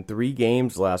Studnicka played in 3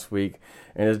 games last week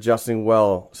and is adjusting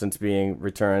well since being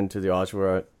returned to the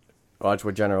Oshawa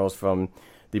Generals from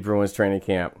the Bruins training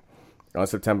camp. On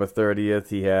September 30th,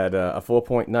 he had a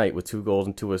 4-point night with 2 goals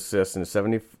and 2 assists in a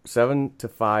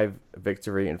 77-5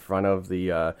 victory in front of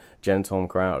the Gens home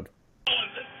crowd. Going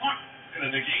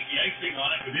to negate the icing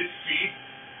on it with his feet.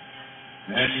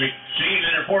 And McShane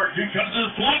in report, here comes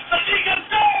his block. Studnicka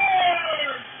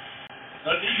scores!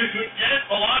 Studnicka could get it.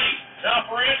 Malani now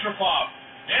for Antropov.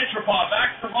 Antropov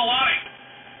back for Malani.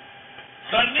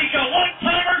 Studnicka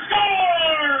one-timer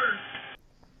scores!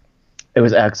 It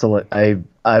was excellent.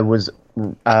 I was.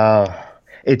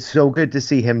 It's so good to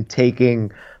see him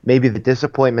taking maybe the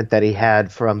disappointment that he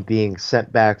had from being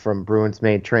sent back from Bruins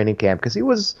main training camp, because he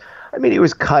was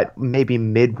cut maybe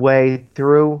midway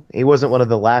through. He wasn't one of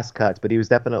the last cuts, but he was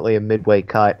definitely a midway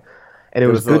cut, and it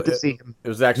was good to see him. It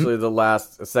was actually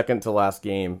second to last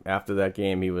game. After that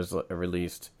game, he was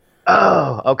released.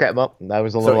 Oh, okay. Well, that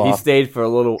was a little. So he stayed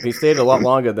He stayed a lot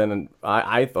longer than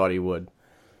I thought he would.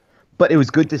 But it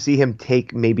was good to see him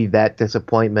take maybe that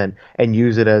disappointment and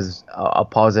use it as a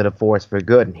positive force for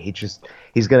good. And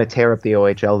he's going to tear up the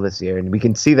OHL this year, and we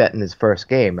can see that in his first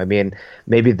game. I mean,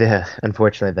 maybe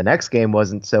unfortunately the next game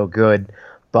wasn't so good,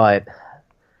 but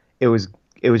it was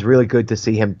really good to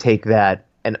see him take that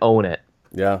and own it.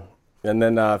 Yeah, and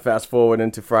then fast forward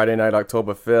into Friday night,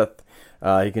 October 5th,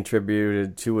 he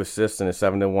contributed 2 assists and a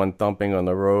 7-1 thumping on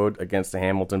the road against the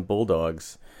Hamilton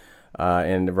Bulldogs.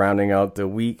 And rounding out the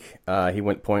week, he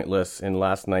went pointless in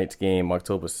last night's game,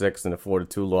 October 6th, in a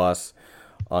 4-2 loss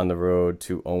on the road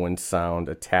to Owen Sound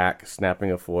Attack,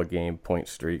 snapping a 4-game point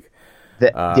streak.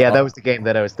 That was the game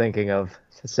that I was thinking of.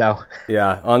 So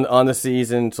yeah, on the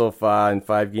season so far in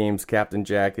 5 games, Captain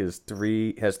Jack has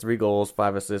 3 goals,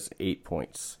 5 assists, 8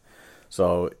 points.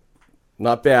 So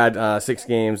not bad. 6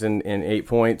 games and 8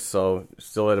 points. So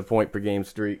still at a point per game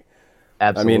streak.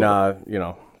 Absolutely. I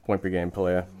mean, point per game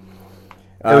player.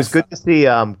 It was good to see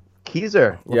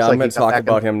Keyser. Yeah, I'm going to talk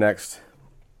about him next.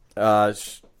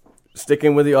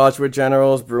 Sticking with the Oshawa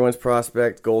Generals, Bruins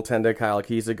prospect goaltender Kyle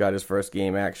Keyser got his first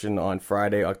game action on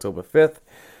Friday, October 5th,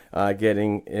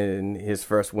 getting in his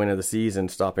first win of the season,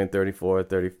 stopping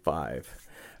 34-35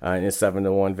 in his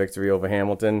 7-1 victory over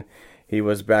Hamilton. He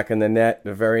was back in the net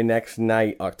the very next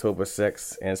night, October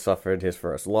 6th, and suffered his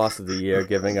first loss of the year,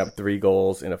 giving up 3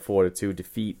 goals in a 4-2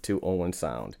 defeat to Owen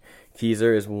Sound.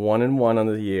 Keyser is 1-1 on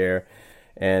the year,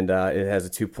 and it has a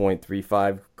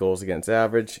 2.35 goals against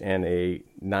average and a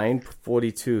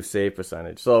 942 save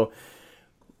percentage. So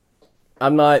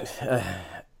I'm not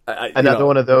another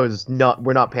one of those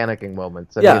we're not panicking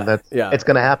moments. I mean, it's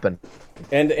going to happen.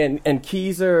 And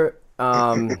Keyser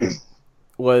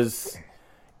was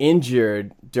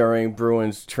injured during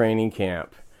Bruins training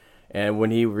camp, and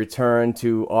when he returned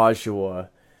to Oshawa,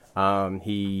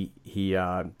 he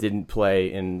didn't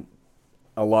play in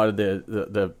a lot of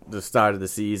the start of the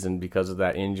season because of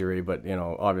that injury, but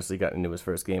obviously got into his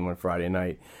first game on Friday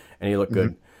night and he looked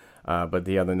good. But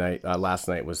the other night, last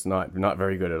night, was not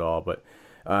very good at all. But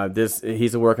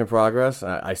he's a work in progress.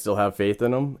 I still have faith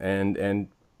in him, and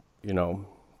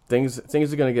things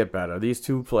are going to get better. These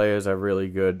two players are really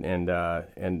good, and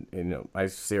I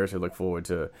seriously look forward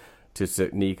to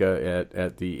Nika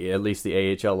at least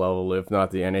the AHL level, if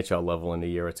not the NHL level, in a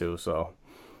year or two. So,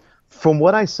 from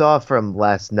what I saw from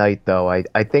last night, though,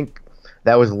 I think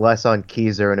that was less on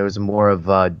Keyser, and it was more of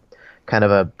a kind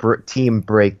of a team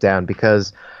breakdown,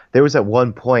 because there was at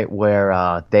one point where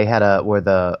where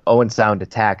the Owen Sound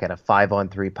attack had a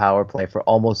 5-on-3 power play for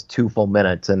almost 2 full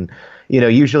minutes, and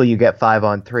usually you get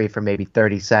 5-on-3 for maybe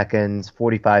 30 seconds,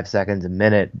 45 seconds, a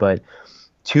minute, but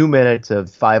 2 minutes of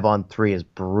 5-on-3 is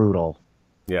brutal.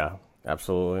 Yeah,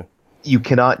 absolutely. You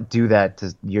cannot do that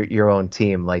to your own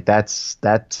team. Like that's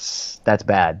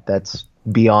bad. That's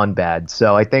beyond bad.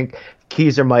 So I think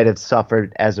Keyser might have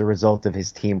suffered as a result of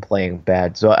his team playing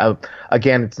bad. So I'm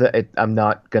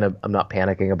not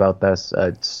panicking about this.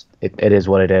 It is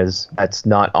what it is. It's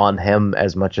not on him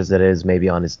as much as it is maybe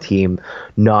on his team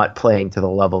not playing to the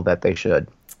level that they should.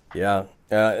 Yeah.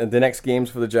 The next games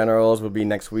for the Generals will be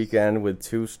next weekend with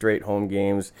 2 straight home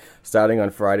games starting on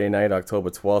Friday night, October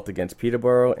 12th against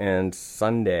Peterborough, and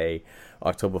Sunday,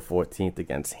 October 14th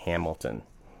against Hamilton.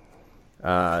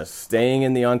 Staying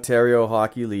in the Ontario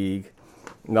Hockey League,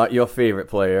 not your favorite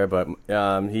player, but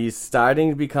he's starting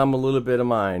to become a little bit of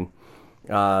mine.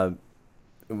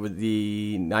 With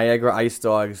the Niagara Ice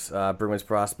Dogs, Bruins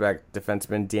prospect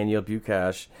defenseman Daniel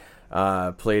Bukash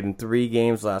played in 3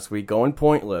 games last week, going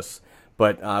pointless.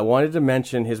 But I wanted to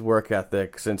mention his work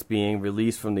ethic since being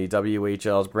released from the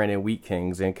WHL's Brandon Wheat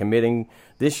Kings and committing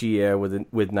this year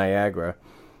with Niagara.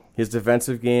 His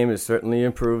defensive game has certainly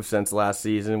improved since last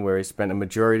season, where he spent a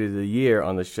majority of the year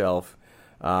on the shelf,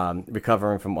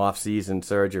 recovering from off-season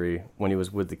surgery when he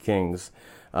was with the Kings.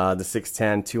 The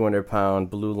 6'10", 200-pound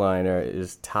blue liner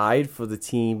is tied for the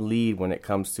team lead when it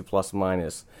comes to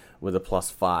plus-minus with a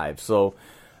 +5. So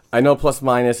I know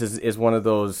plus-minus is one of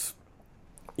those,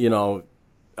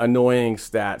 annoying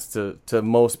stats to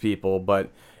most people,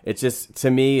 but it just, to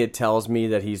me, it tells me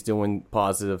that he's doing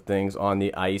positive things on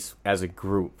the ice as a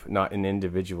group, not an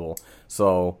individual.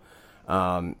 So,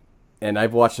 and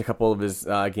I've watched a couple of his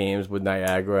games with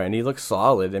Niagara, and he looks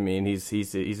solid. I mean,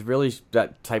 he's really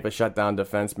that type of shutdown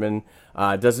defenseman.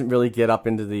 Doesn't really get up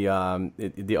into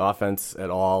the offense at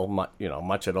all,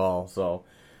 much at all. So,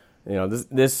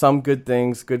 there's some good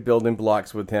things, good building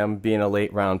blocks with him being a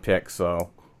late round pick.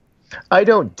 So. I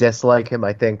don't dislike him.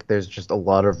 I think there's just a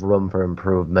lot of room for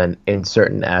improvement in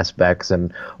certain aspects,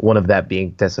 and one of that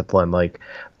being discipline. Like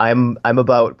I'm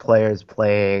about players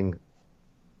playing.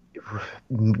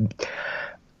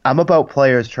 I'm about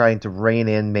players trying to rein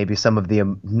in maybe some of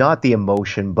the not the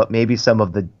emotion, but maybe some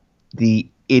of the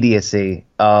idiocy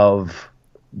of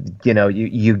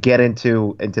you get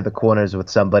into the corners with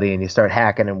somebody and you start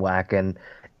hacking and whacking,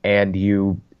 and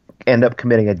you end up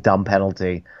committing a dumb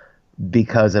penalty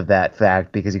because of that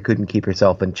fact, because you couldn't keep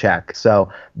yourself in check.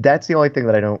 So that's the only thing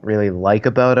that I don't really like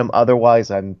about him.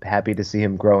 Otherwise, I'm happy to see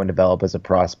him grow and develop as a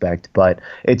prospect. But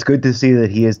it's good to see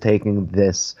that he is taking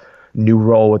this new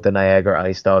role with the Niagara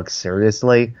Ice Dogs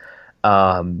seriously.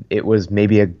 It was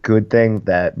maybe a good thing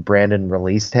that Brandon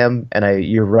released him, and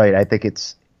you're right. I think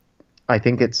it's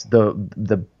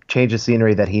the change of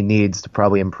scenery that he needs to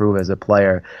probably improve as a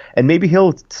player, and maybe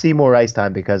he'll see more ice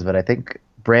time because of it. I think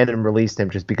Brandon released him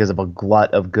just because of a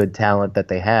glut of good talent that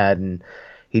they had, and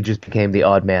he just became the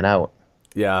odd man out.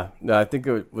 Yeah, I think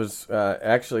it was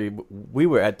actually, we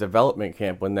were at development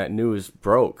camp when that news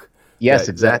broke. Yes,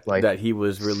 exactly. That he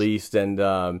was released, and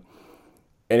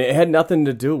it had nothing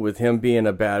to do with him being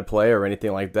a bad player or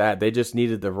anything like that. They just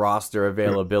needed the roster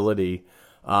availability.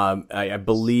 I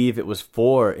believe it was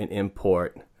for an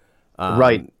import.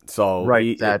 Right. So right,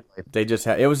 exactly. They just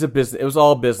had, it was a business. It was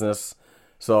all business.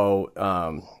 So,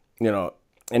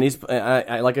 and he's,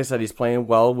 like I said, he's playing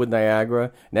well with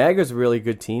Niagara. Niagara's a really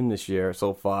good team this year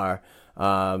so far.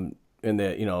 And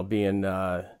being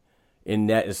in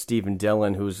net is Stephen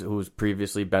Dillon, who's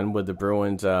previously been with the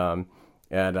Bruins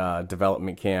at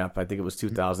development camp. I think it was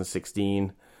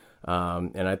 2016.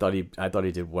 And I thought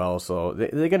he did well. So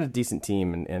they got a decent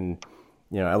team, and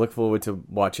I look forward to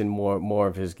watching more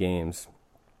of his games.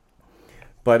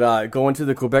 But going to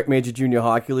the Quebec Major Junior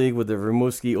Hockey League with the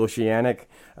Rimouski Oceanic,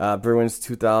 Bruins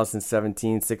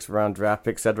 2017 6th-round draft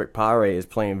pick Cedric Pare is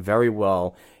playing very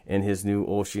well in his new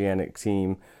Oceanic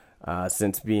team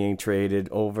since being traded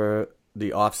over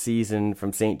the off-season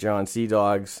from St. John Sea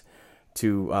Dogs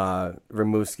to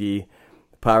Rimouski.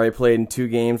 Pare played in 2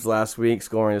 games last week,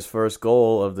 scoring his first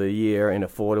goal of the year in a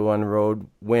 4-1 road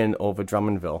win over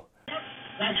Drummondville.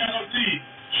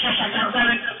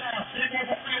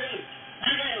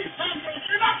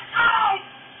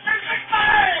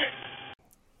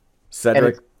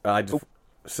 Cedric,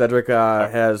 Cedric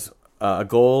has a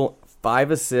goal,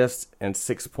 5 assists, and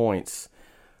 6 points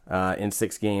in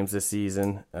 6 games this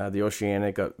season. The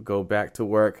Oceanic go back to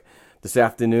work this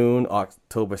afternoon,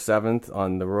 October 7th,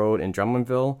 on the road in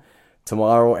Drummondville.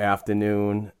 Tomorrow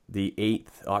afternoon, the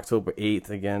 8th, October 8th,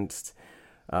 against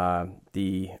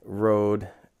the road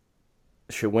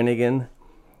Shawinigan.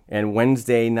 And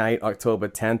Wednesday night, October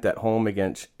 10th, at home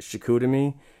against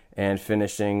Chicoutimi. And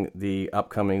finishing the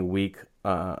upcoming week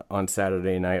on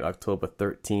Saturday night, October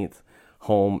 13th,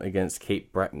 home against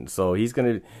Cape Breton. So he's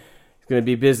gonna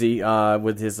be busy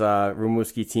with his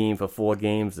Rimouski team for 4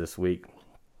 games this week.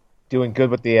 Doing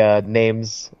good with the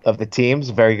names of the teams.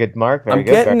 Very good, Mark. I'm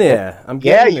getting there.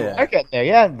 Yeah, you are getting there.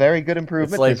 Yeah, very good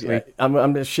improvement this week.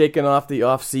 I'm just shaking off the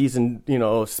off-season,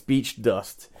 speech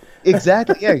dust.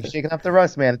 Exactly. Yeah, you're shaking off the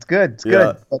rust, man. It's good. It's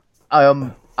good.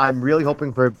 I'm really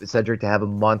hoping for Cedric to have a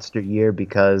monster year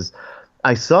because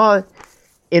I saw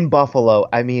in Buffalo,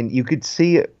 I mean, you could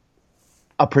see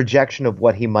a projection of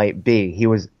what he might be. He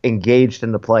was engaged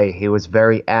in the play. He was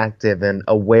very active and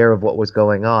aware of what was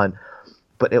going on.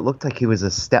 But it looked like he was a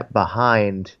step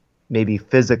behind, maybe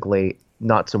physically,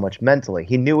 not so much mentally.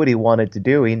 He knew what he wanted to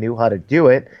do. He knew how to do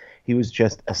it. He was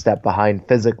just a step behind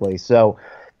physically. So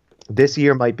this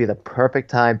year might be the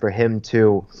perfect time for him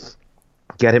to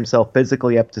get himself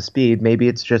physically up to speed. Maybe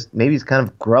he's kind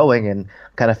of growing and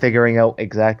kind of figuring out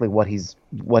exactly what his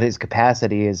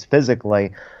capacity is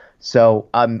physically. So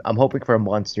I'm hoping for a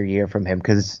monster year from him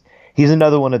because he's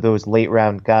another one of those late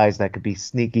round guys that could be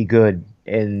sneaky good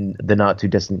in the not too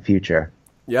distant future.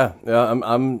 Yeah,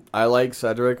 I like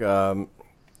Cedric.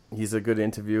 He's a good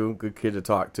interview, good kid to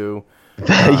talk to.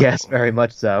 Yes, very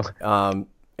much so.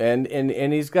 And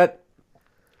he's got,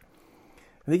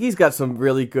 I think he's got some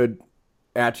really good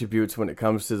attributes when it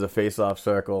comes to the face-off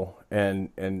circle, and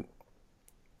in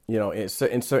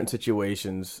certain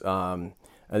situations, I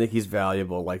think he's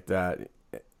valuable like that.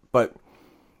 But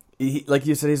like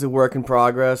you said, he's a work in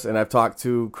progress, and I've talked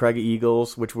to Craig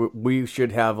Eagles, which we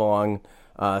should have on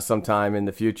sometime in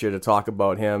the future to talk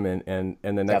about him and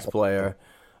the next player.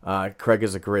 Craig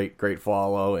is a great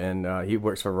follow, and he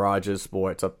works for Rogers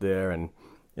Sports up there, and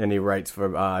he writes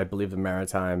for I believe the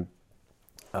Maritime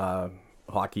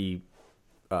hockey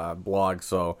blog.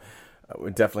 So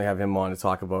we definitely have him on to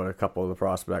talk about a couple of the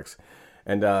prospects.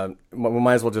 And we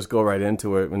might as well just go right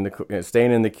into it.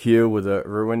 Staying in the queue with the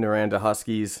Rouyn-Noranda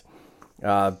Huskies,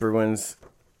 Bruins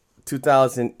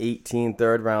 2018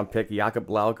 third-round pick Jakub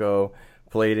Lauko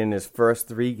played in his first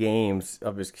 3 games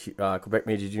of his Quebec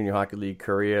Major Junior Hockey League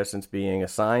career since being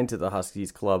assigned to the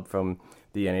Huskies club from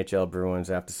the NHL Bruins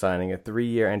after signing a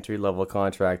 3-year entry-level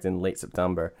contract in late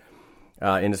September.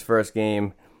 In his first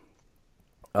game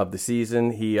of the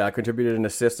season, he contributed an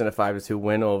assist in a 5-2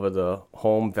 win over the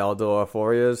home Val-d'Or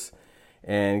Warriors,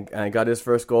 and got his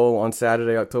first goal on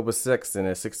Saturday, October 6th, in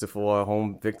a 6-4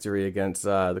 home victory against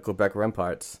the Quebec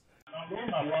Remparts.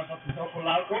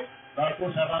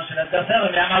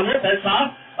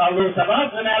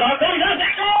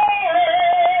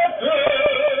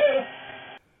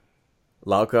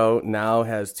 Lauko now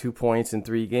has 2 points in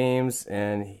 3 games,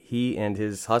 and he and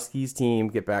his Huskies team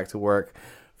get back to work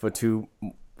for two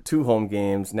home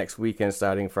games next weekend,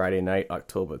 starting Friday night,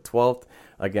 October 12th,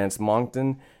 against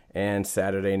Moncton, and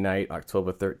Saturday night,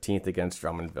 October 13th, against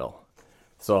Drummondville.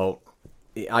 So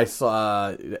I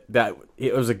saw that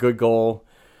it was a good goal,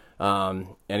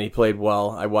 and he played well.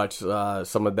 I watched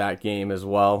some of that game as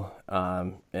well,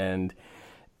 and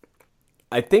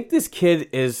I think this kid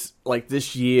is, like,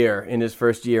 this year, in his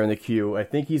first year in the queue, I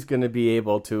think he's going to be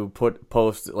able to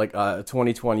post like a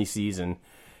 2020 season.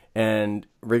 And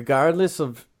regardless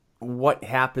of what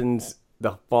happens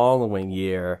the following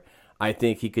year, I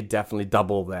think he could definitely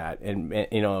double that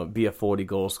and be a 40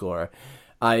 goal scorer.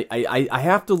 I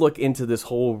have to look into this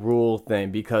whole rule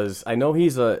thing because I know he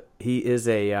is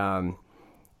a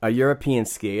European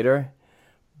skater,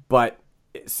 but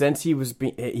since he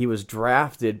was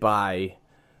drafted by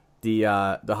the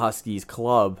Huskies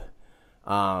club,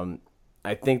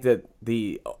 I think that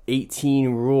the 18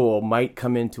 rule might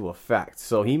come into effect.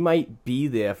 So he might be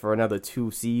there for another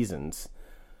 2 seasons.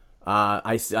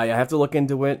 I have to look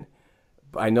into it.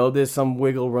 I know there's some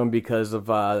wiggle room because of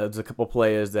there's a couple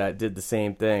players that did the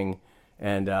same thing,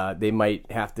 and they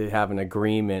might have to have an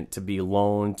agreement to be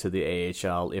loaned to the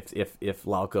AHL if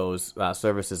Lauko's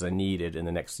services are needed in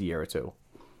the next year or 2.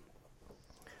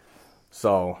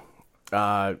 So,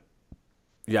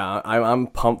 yeah, I'm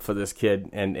pumped for this kid,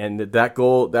 and that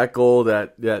goal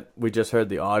that we just heard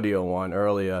the audio on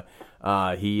earlier,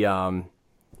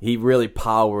 he really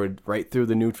powered right through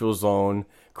the neutral zone,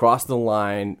 crossed the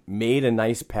line, made a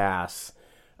nice pass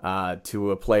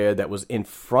to a player that was in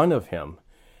front of him.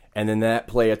 And then that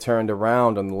player turned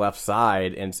around on the left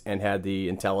side and had the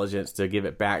intelligence to give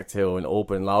it back to an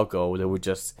open Lauko that would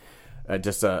just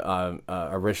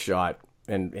a wrist shot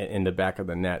in the back of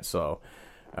the net. So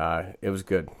it was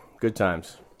good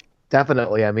times.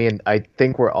 Definitely. I mean, I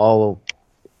think we're all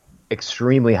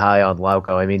extremely high on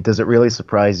Lauko. I mean, does it really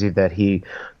surprise you that he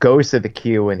goes to the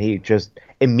queue and he just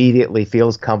immediately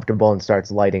feels comfortable and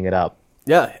starts lighting it up?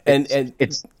 Yeah, and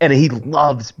he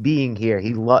loves being here.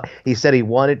 He said he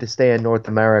wanted to stay in North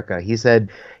America. He said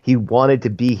he wanted to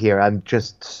be here. I'm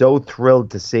just so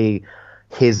thrilled to see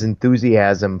his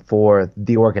enthusiasm for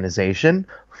the organization,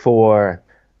 for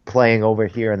playing over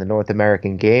here in the North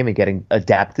American game and getting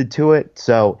adapted to it.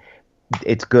 So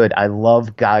it's good. I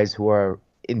love guys who are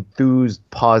enthused,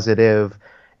 positive,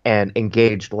 and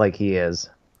engaged like he is.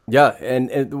 Yeah, and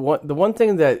the one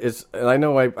thing that is, and I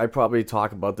know I probably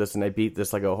talk about this and I beat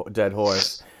this like a dead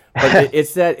horse, but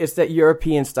it's that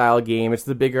European style game. It's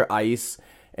the bigger ice,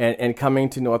 and coming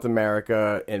to North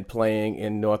America and playing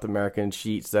in North American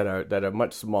sheets that are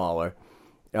much smaller.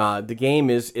 The game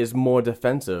is more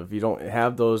defensive. You don't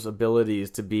have those abilities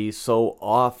to be so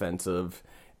offensive,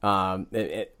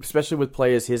 especially with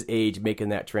players his age making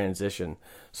that transition.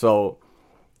 So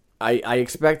I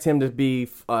expect him to be,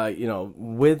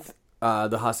 with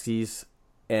the Huskies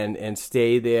and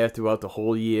stay there throughout the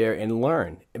whole year and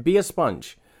learn. Be a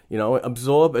sponge,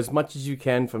 absorb as much as you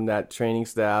can from that training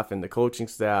staff and the coaching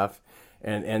staff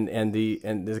and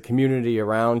the community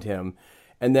around him,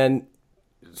 and then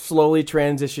slowly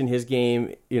transition his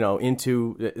game,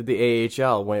 into the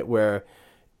AHL where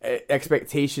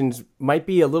expectations might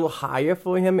be a little higher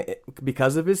for him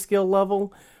because of his skill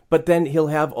level. But then he'll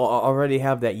already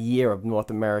have that year of North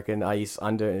American ice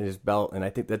under his belt, and I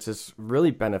think that's just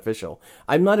really beneficial.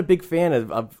 I'm not a big fan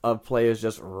of players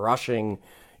just rushing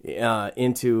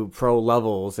into pro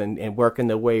levels and working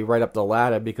their way right up the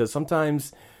ladder, because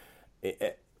sometimes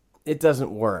it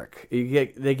doesn't work.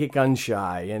 They get gun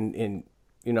shy, and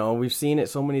we've seen it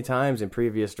so many times in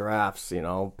previous drafts.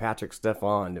 Patrick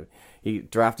Stefan, he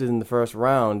drafted in the first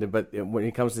round, but when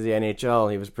he comes to the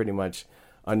NHL, he was pretty much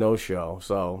a no-show.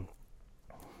 So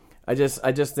I just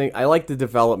think I like the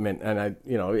development, and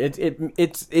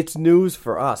it's news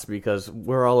for us because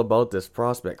we're all about this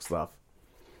prospect stuff.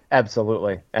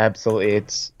 Absolutely.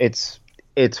 It's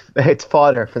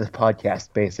fodder for the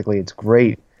podcast. Basically, it's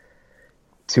great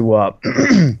to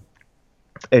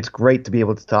it's great to be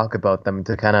able to talk about them,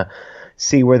 to kind of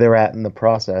see where they're at in the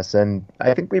process. And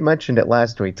I think we mentioned it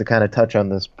last week to kind of touch on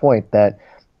this point that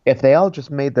if they all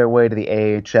just made their way to the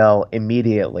AHL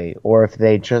immediately, or if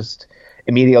they just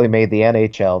immediately made the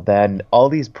NHL, then all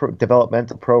these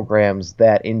developmental programs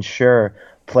that ensure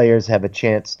players have a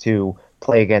chance to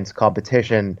play against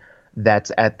competition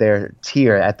that's at their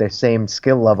tier, at their same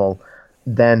skill level,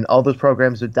 then all those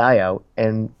programs would die out,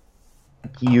 and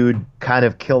you'd kind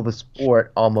of kill the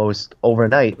sport almost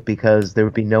overnight, because there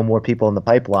would be no more people in the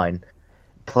pipeline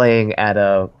playing at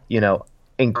a,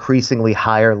 increasingly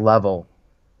higher level.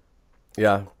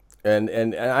 Yeah,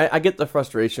 and I get the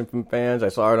frustration from fans. I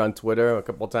saw it on Twitter a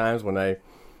couple of times when I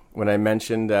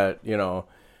mentioned that,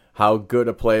 how good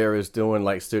a player is doing,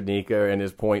 like Studnicka and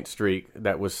his point streak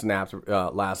that was snapped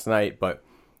last night. But,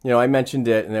 I mentioned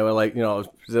it, and they were like,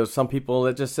 there's some people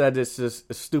that just said it's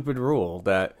just a stupid rule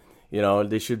that,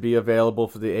 they should be available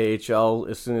for the AHL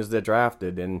as soon as they're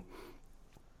drafted. And,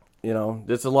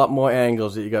 there's a lot more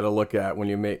angles that you got to look at when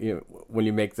you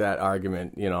make that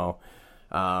argument.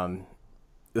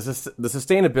 The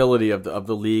sustainability of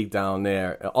the league down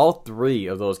there, all three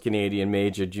of those Canadian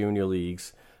major junior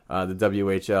leagues, the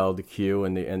WHL, the Q,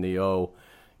 and the O,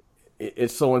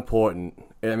 it's so important.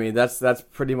 I mean, that's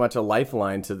pretty much a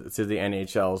lifeline to the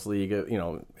NHL's league,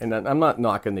 And I'm not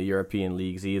knocking the European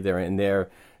leagues either and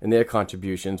their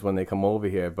contributions when they come over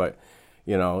here, but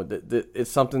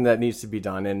it's something that needs to be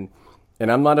done. And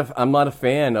I'm not a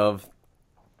fan of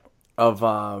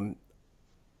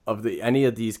any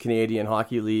of these Canadian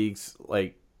hockey leagues,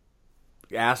 like,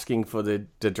 asking for the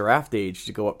draft age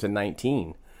to go up to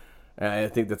 19. I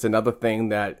think that's another thing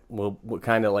that will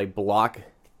kind of like block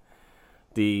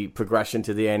the progression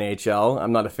to the NHL.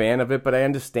 I'm not a fan of it, but I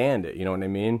understand it. You know what I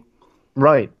mean?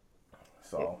 Right.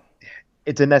 So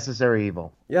it's a necessary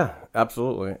evil. Yeah,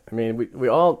 absolutely. I mean, we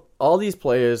all these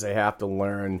players, they have to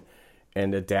learn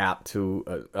and adapt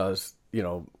to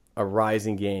a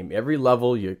rising game. Every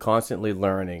level, you're constantly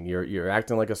learning. You're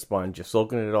acting like a sponge. You're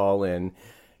soaking it all in,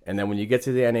 and then when you get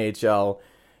to the NHL,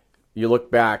 you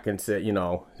look back and say,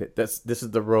 this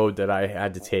is the road that I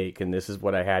had to take, and this is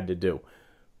what I had to do.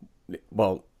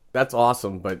 Well, that's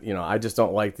awesome, but I just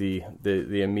don't like the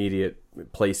immediate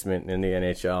placement in the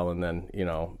NHL, and then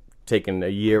taking a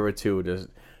year or two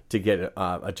to get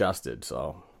adjusted.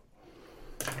 So,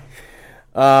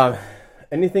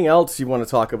 anything else you want to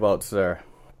talk about, sir?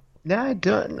 No, I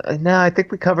don't. No, I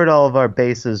think we covered all of our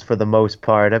bases for the most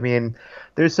part. I mean,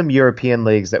 there's some European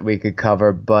leagues that we could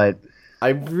cover, but I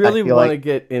really want to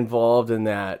get involved in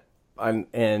that,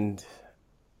 and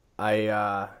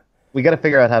I. We got to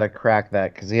figure out how to crack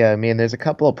that because, I mean, there's a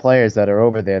couple of players that are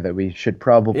over there that we should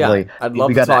probably. Yeah, I'd love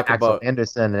we to got talk Axel about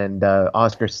Anderson and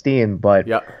Oscar Steen, but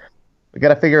yeah, we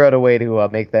got to figure out a way to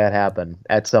make that happen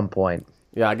at some point.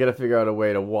 Yeah, I got to figure out a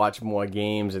way to watch more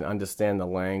games and understand the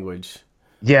language.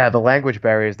 Yeah, the language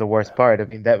barrier is the worst part. I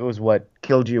mean, that was what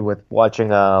killed you with watching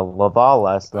Laval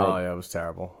last night. Oh, yeah, it was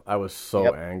terrible. I was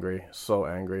so angry, so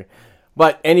angry.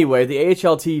 But anyway, the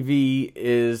AHL TV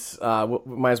is,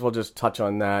 we might as well just touch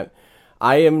on that.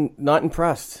 I am not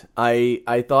impressed.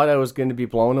 I thought I was going to be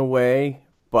blown away,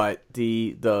 but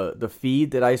the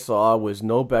feed that I saw was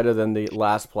no better than the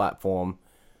last platform.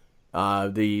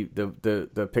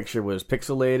 The picture was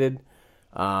pixelated,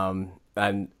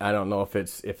 and I don't know if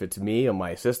it's me or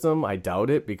my system. I doubt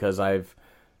it because I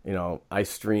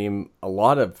stream a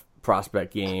lot of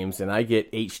prospect games and I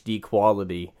get HD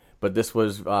quality, but this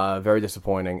was very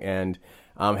disappointing. And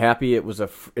I'm happy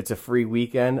it's a free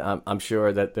weekend. I'm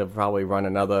sure that they'll probably run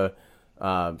another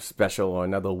special or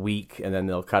another week and then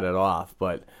they'll cut it off.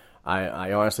 But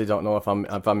I honestly don't know if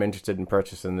I'm interested in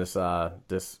purchasing this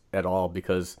at all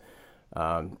because.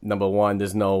 Number one,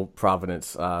 there's no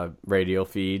Providence radio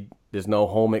feed. There's no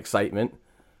home excitement,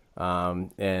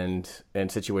 and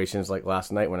situations like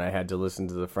last night when I had to listen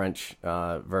to the French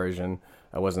version,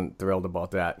 I wasn't thrilled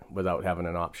about that without having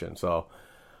an option. So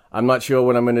I'm not sure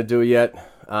what I'm going to do yet,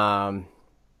 but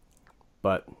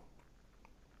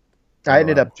I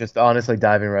ended up just honestly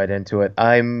diving right into it.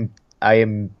 I don't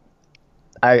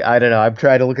know. I've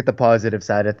tried to look at the positive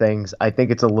side of things. I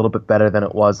think it's a little bit better than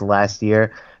it was last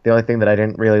year. The only thing that I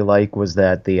didn't really like was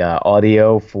that the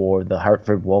audio for the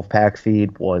Hartford Wolfpack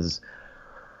feed was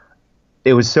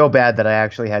so bad that I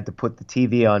actually had to put the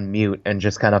TV on mute and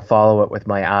just kind of follow it with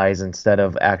my eyes instead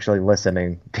of actually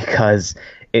listening because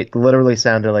it literally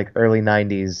sounded like early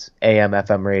 90s AM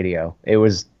FM radio. It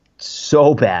was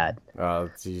so bad. Oh,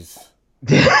 jeez.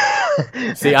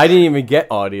 See, I didn't even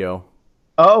get audio.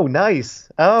 Oh, nice.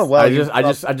 Oh, well. I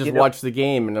just watched the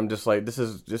game, and I'm just like, this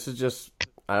is just,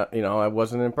 I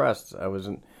wasn't impressed. I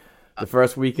wasn't the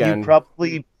first weekend.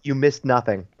 You missed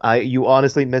nothing. You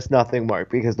honestly missed nothing,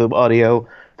 Mark, because the audio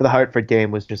for the Hartford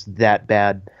game was just that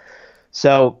bad.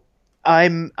 So I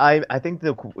think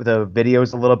the video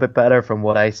is a little bit better from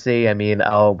what I see. I mean,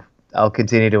 I'll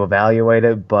continue to evaluate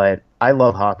it, but I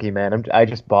love hockey, man. I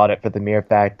just bought it for the mere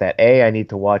fact that A, I need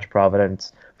to watch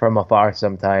Providence from afar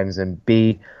sometimes, and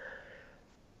B,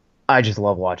 I just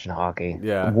love watching hockey.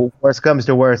 Yeah. Worst comes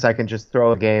to worst, I can just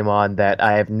throw a game on that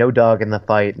I have no dog in the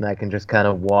fight, and I can just kind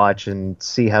of watch and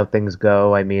see how things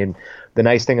go. I mean, the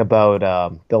nice thing about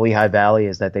the Lehigh Valley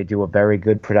is that they do a very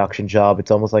good production job.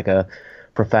 It's almost like I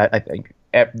think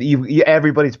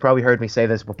everybody's probably heard me say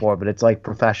this before, but it's like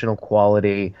professional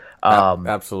quality.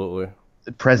 Absolutely.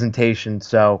 Presentation.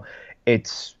 So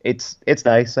it's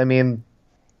nice. I mean,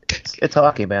 it's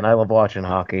hockey, man. I love watching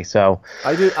hockey. So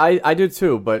I do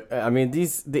too. But I mean,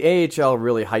 the AHL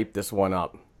really hyped this one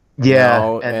up.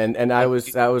 Yeah, and I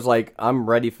was like, I'm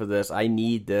ready for this. I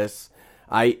need this.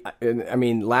 I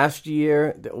mean, last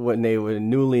year when they were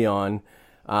newly on,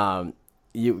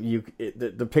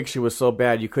 the picture was so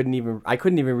bad I couldn't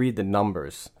even read the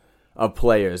numbers of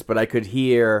players, but I could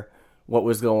hear what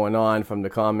was going on from the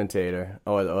commentator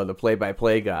or the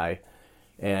play-by-play guy,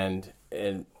 and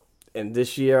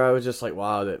this year I was just like,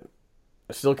 wow, that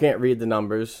I still can't read the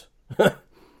numbers,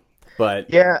 but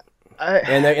yeah,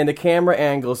 and the camera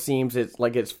angle seems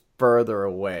it's further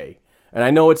away, and I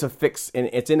know it's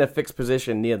in a fixed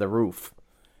position near the roof.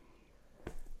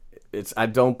 I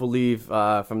don't believe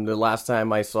from the last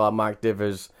time I saw Mark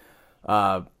Divers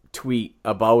tweet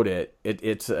about it,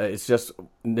 it's just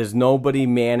there's nobody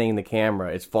manning the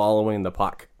camera. It's following the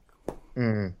puck.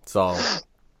 So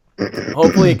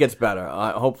hopefully it gets better.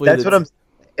 Hopefully that's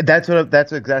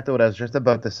exactly what I was just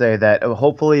about to say. That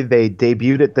hopefully they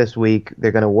debuted it this week.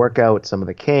 They're going to work out some of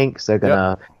the kinks. They're going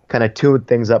to kind of tune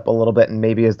things up a little bit, and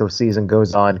maybe as the season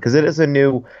goes on, because it is a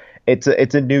new. It's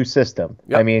a new system.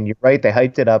 Yep. I mean, you're right. They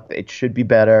hyped it up. It should be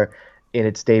better in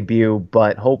its debut,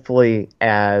 but hopefully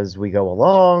as we go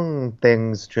along,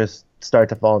 things just start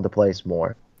to fall into place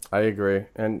more. I agree,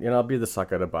 and I'll be the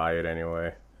sucker to buy it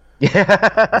anyway.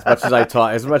 Yeah.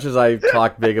 As much as I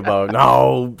talk big about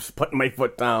putting my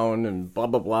foot down and blah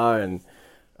blah blah, and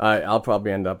I'll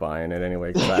probably end up buying it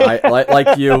anyway. 'Cause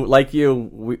like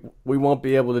you, we won't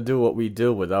be able to do what we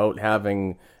do without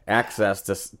having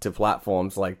access to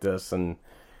platforms like this. And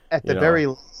at the very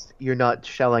least, you're not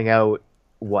shelling out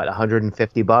what, $150,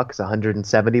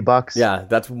 $170? Yeah,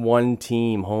 that's one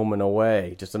team home and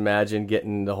away. Just imagine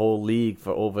getting the whole league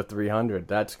for over $300.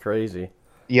 That's crazy.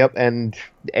 Yep, and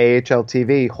AHL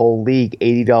TV, whole league,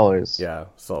 $80. Yeah,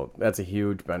 so that's a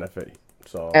huge benefit.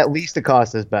 So at least the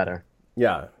cost is better.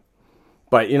 Yeah.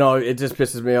 But, it just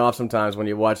pisses me off sometimes when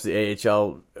you watch the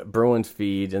AHL Bruins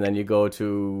feed and then you go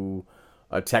to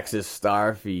a Texas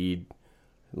Star feed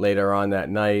later on that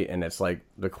night, and it's like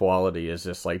the quality is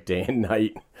just like day and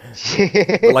night.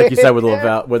 Like you said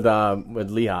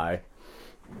with Lehigh.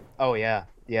 Oh, yeah.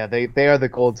 Yeah, they are the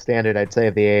gold standard, I'd say,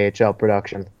 of the AHL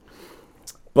production.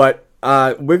 But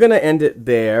we're going to end it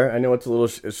there. I know it's a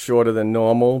little shorter than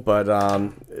normal, but,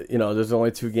 there's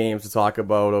only 2 games to talk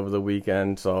about over the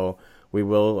weekend, so we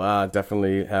will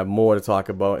definitely have more to talk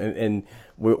about. And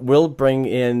we'll bring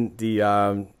in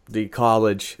the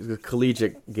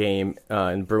collegiate game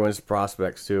in Bruins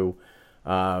prospects, too.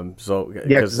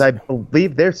 Because I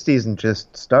believe their season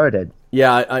just started.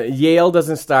 Yeah, Yale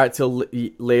doesn't start till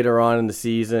later on in the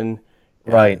season.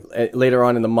 Right. Later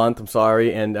on in the month, I'm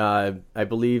sorry. And I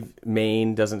believe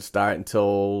Maine doesn't start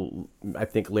until, I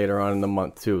think, later on in the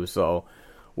month, too. So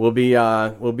we'll be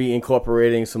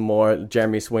incorporating some more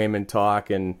Jeremy Swayman talk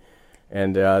and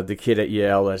the kid at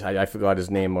Yale. I forgot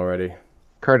his name already.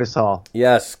 Curtis Hall.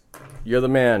 Yes, you're the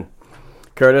man.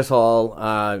 Curtis Hall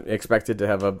expected to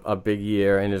have a big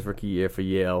year in his rookie year for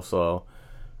Yale. So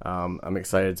I'm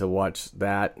excited to watch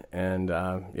that. And,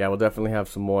 we'll definitely have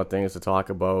some more things to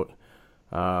talk about.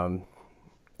 And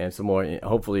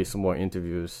hopefully some more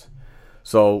interviews.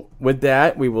 So with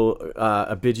that, we will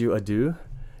bid you adieu,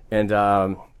 and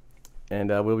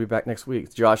we'll be back next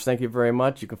week. Josh, thank you very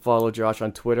much. You can follow Josh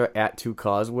on Twitter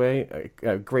 @2causeway.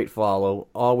 A great follow,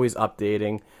 always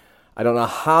updating. I don't know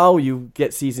how you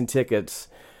get season tickets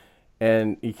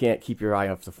and you can't keep your eye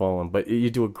off the phone, but you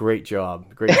do a great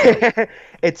job. Great job.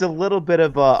 It's a little bit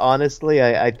of honestly,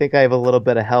 I think I have a little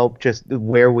bit of help just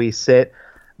where we sit.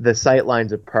 The sight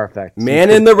lines are perfect. Man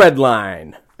in the red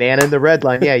line. Man in the red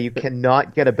line. Yeah, you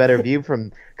cannot get a better view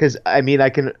from, because I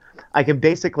can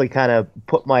basically kind of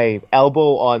put my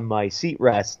elbow on my seat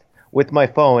rest with my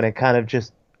phone and kind of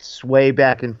just sway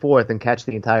back and forth and catch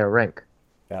the entire rink.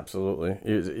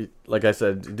 Absolutely. Like I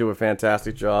said, you do a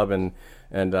fantastic job, and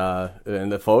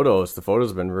the photos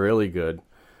have been really good.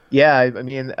 Yeah, I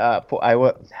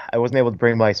wasn't able to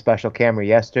bring my special camera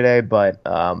yesterday, but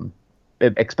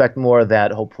expect more of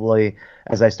that, hopefully,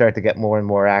 as I start to get more and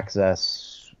more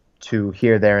access to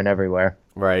here, there, and everywhere.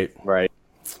 Right.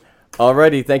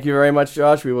 Alrighty, thank you very much,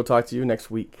 Josh. We will talk to you next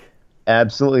week.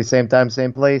 Absolutely. Same time,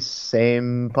 same place,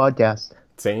 same podcast.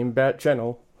 Same bat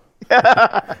channel.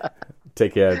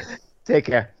 Take care. Take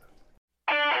care.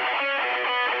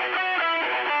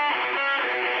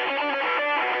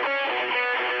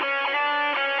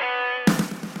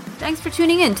 Thanks for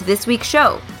tuning in to this week's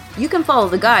show. You can follow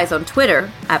the guys on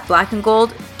Twitter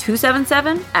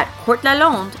 @blackandgold277,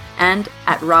 @CourtLalonde, and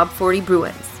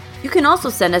 @Rob40Bruins. You can also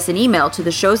send us an email to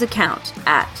the show's account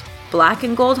at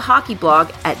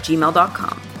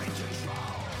blackandgoldhockeyblog@gmail.com.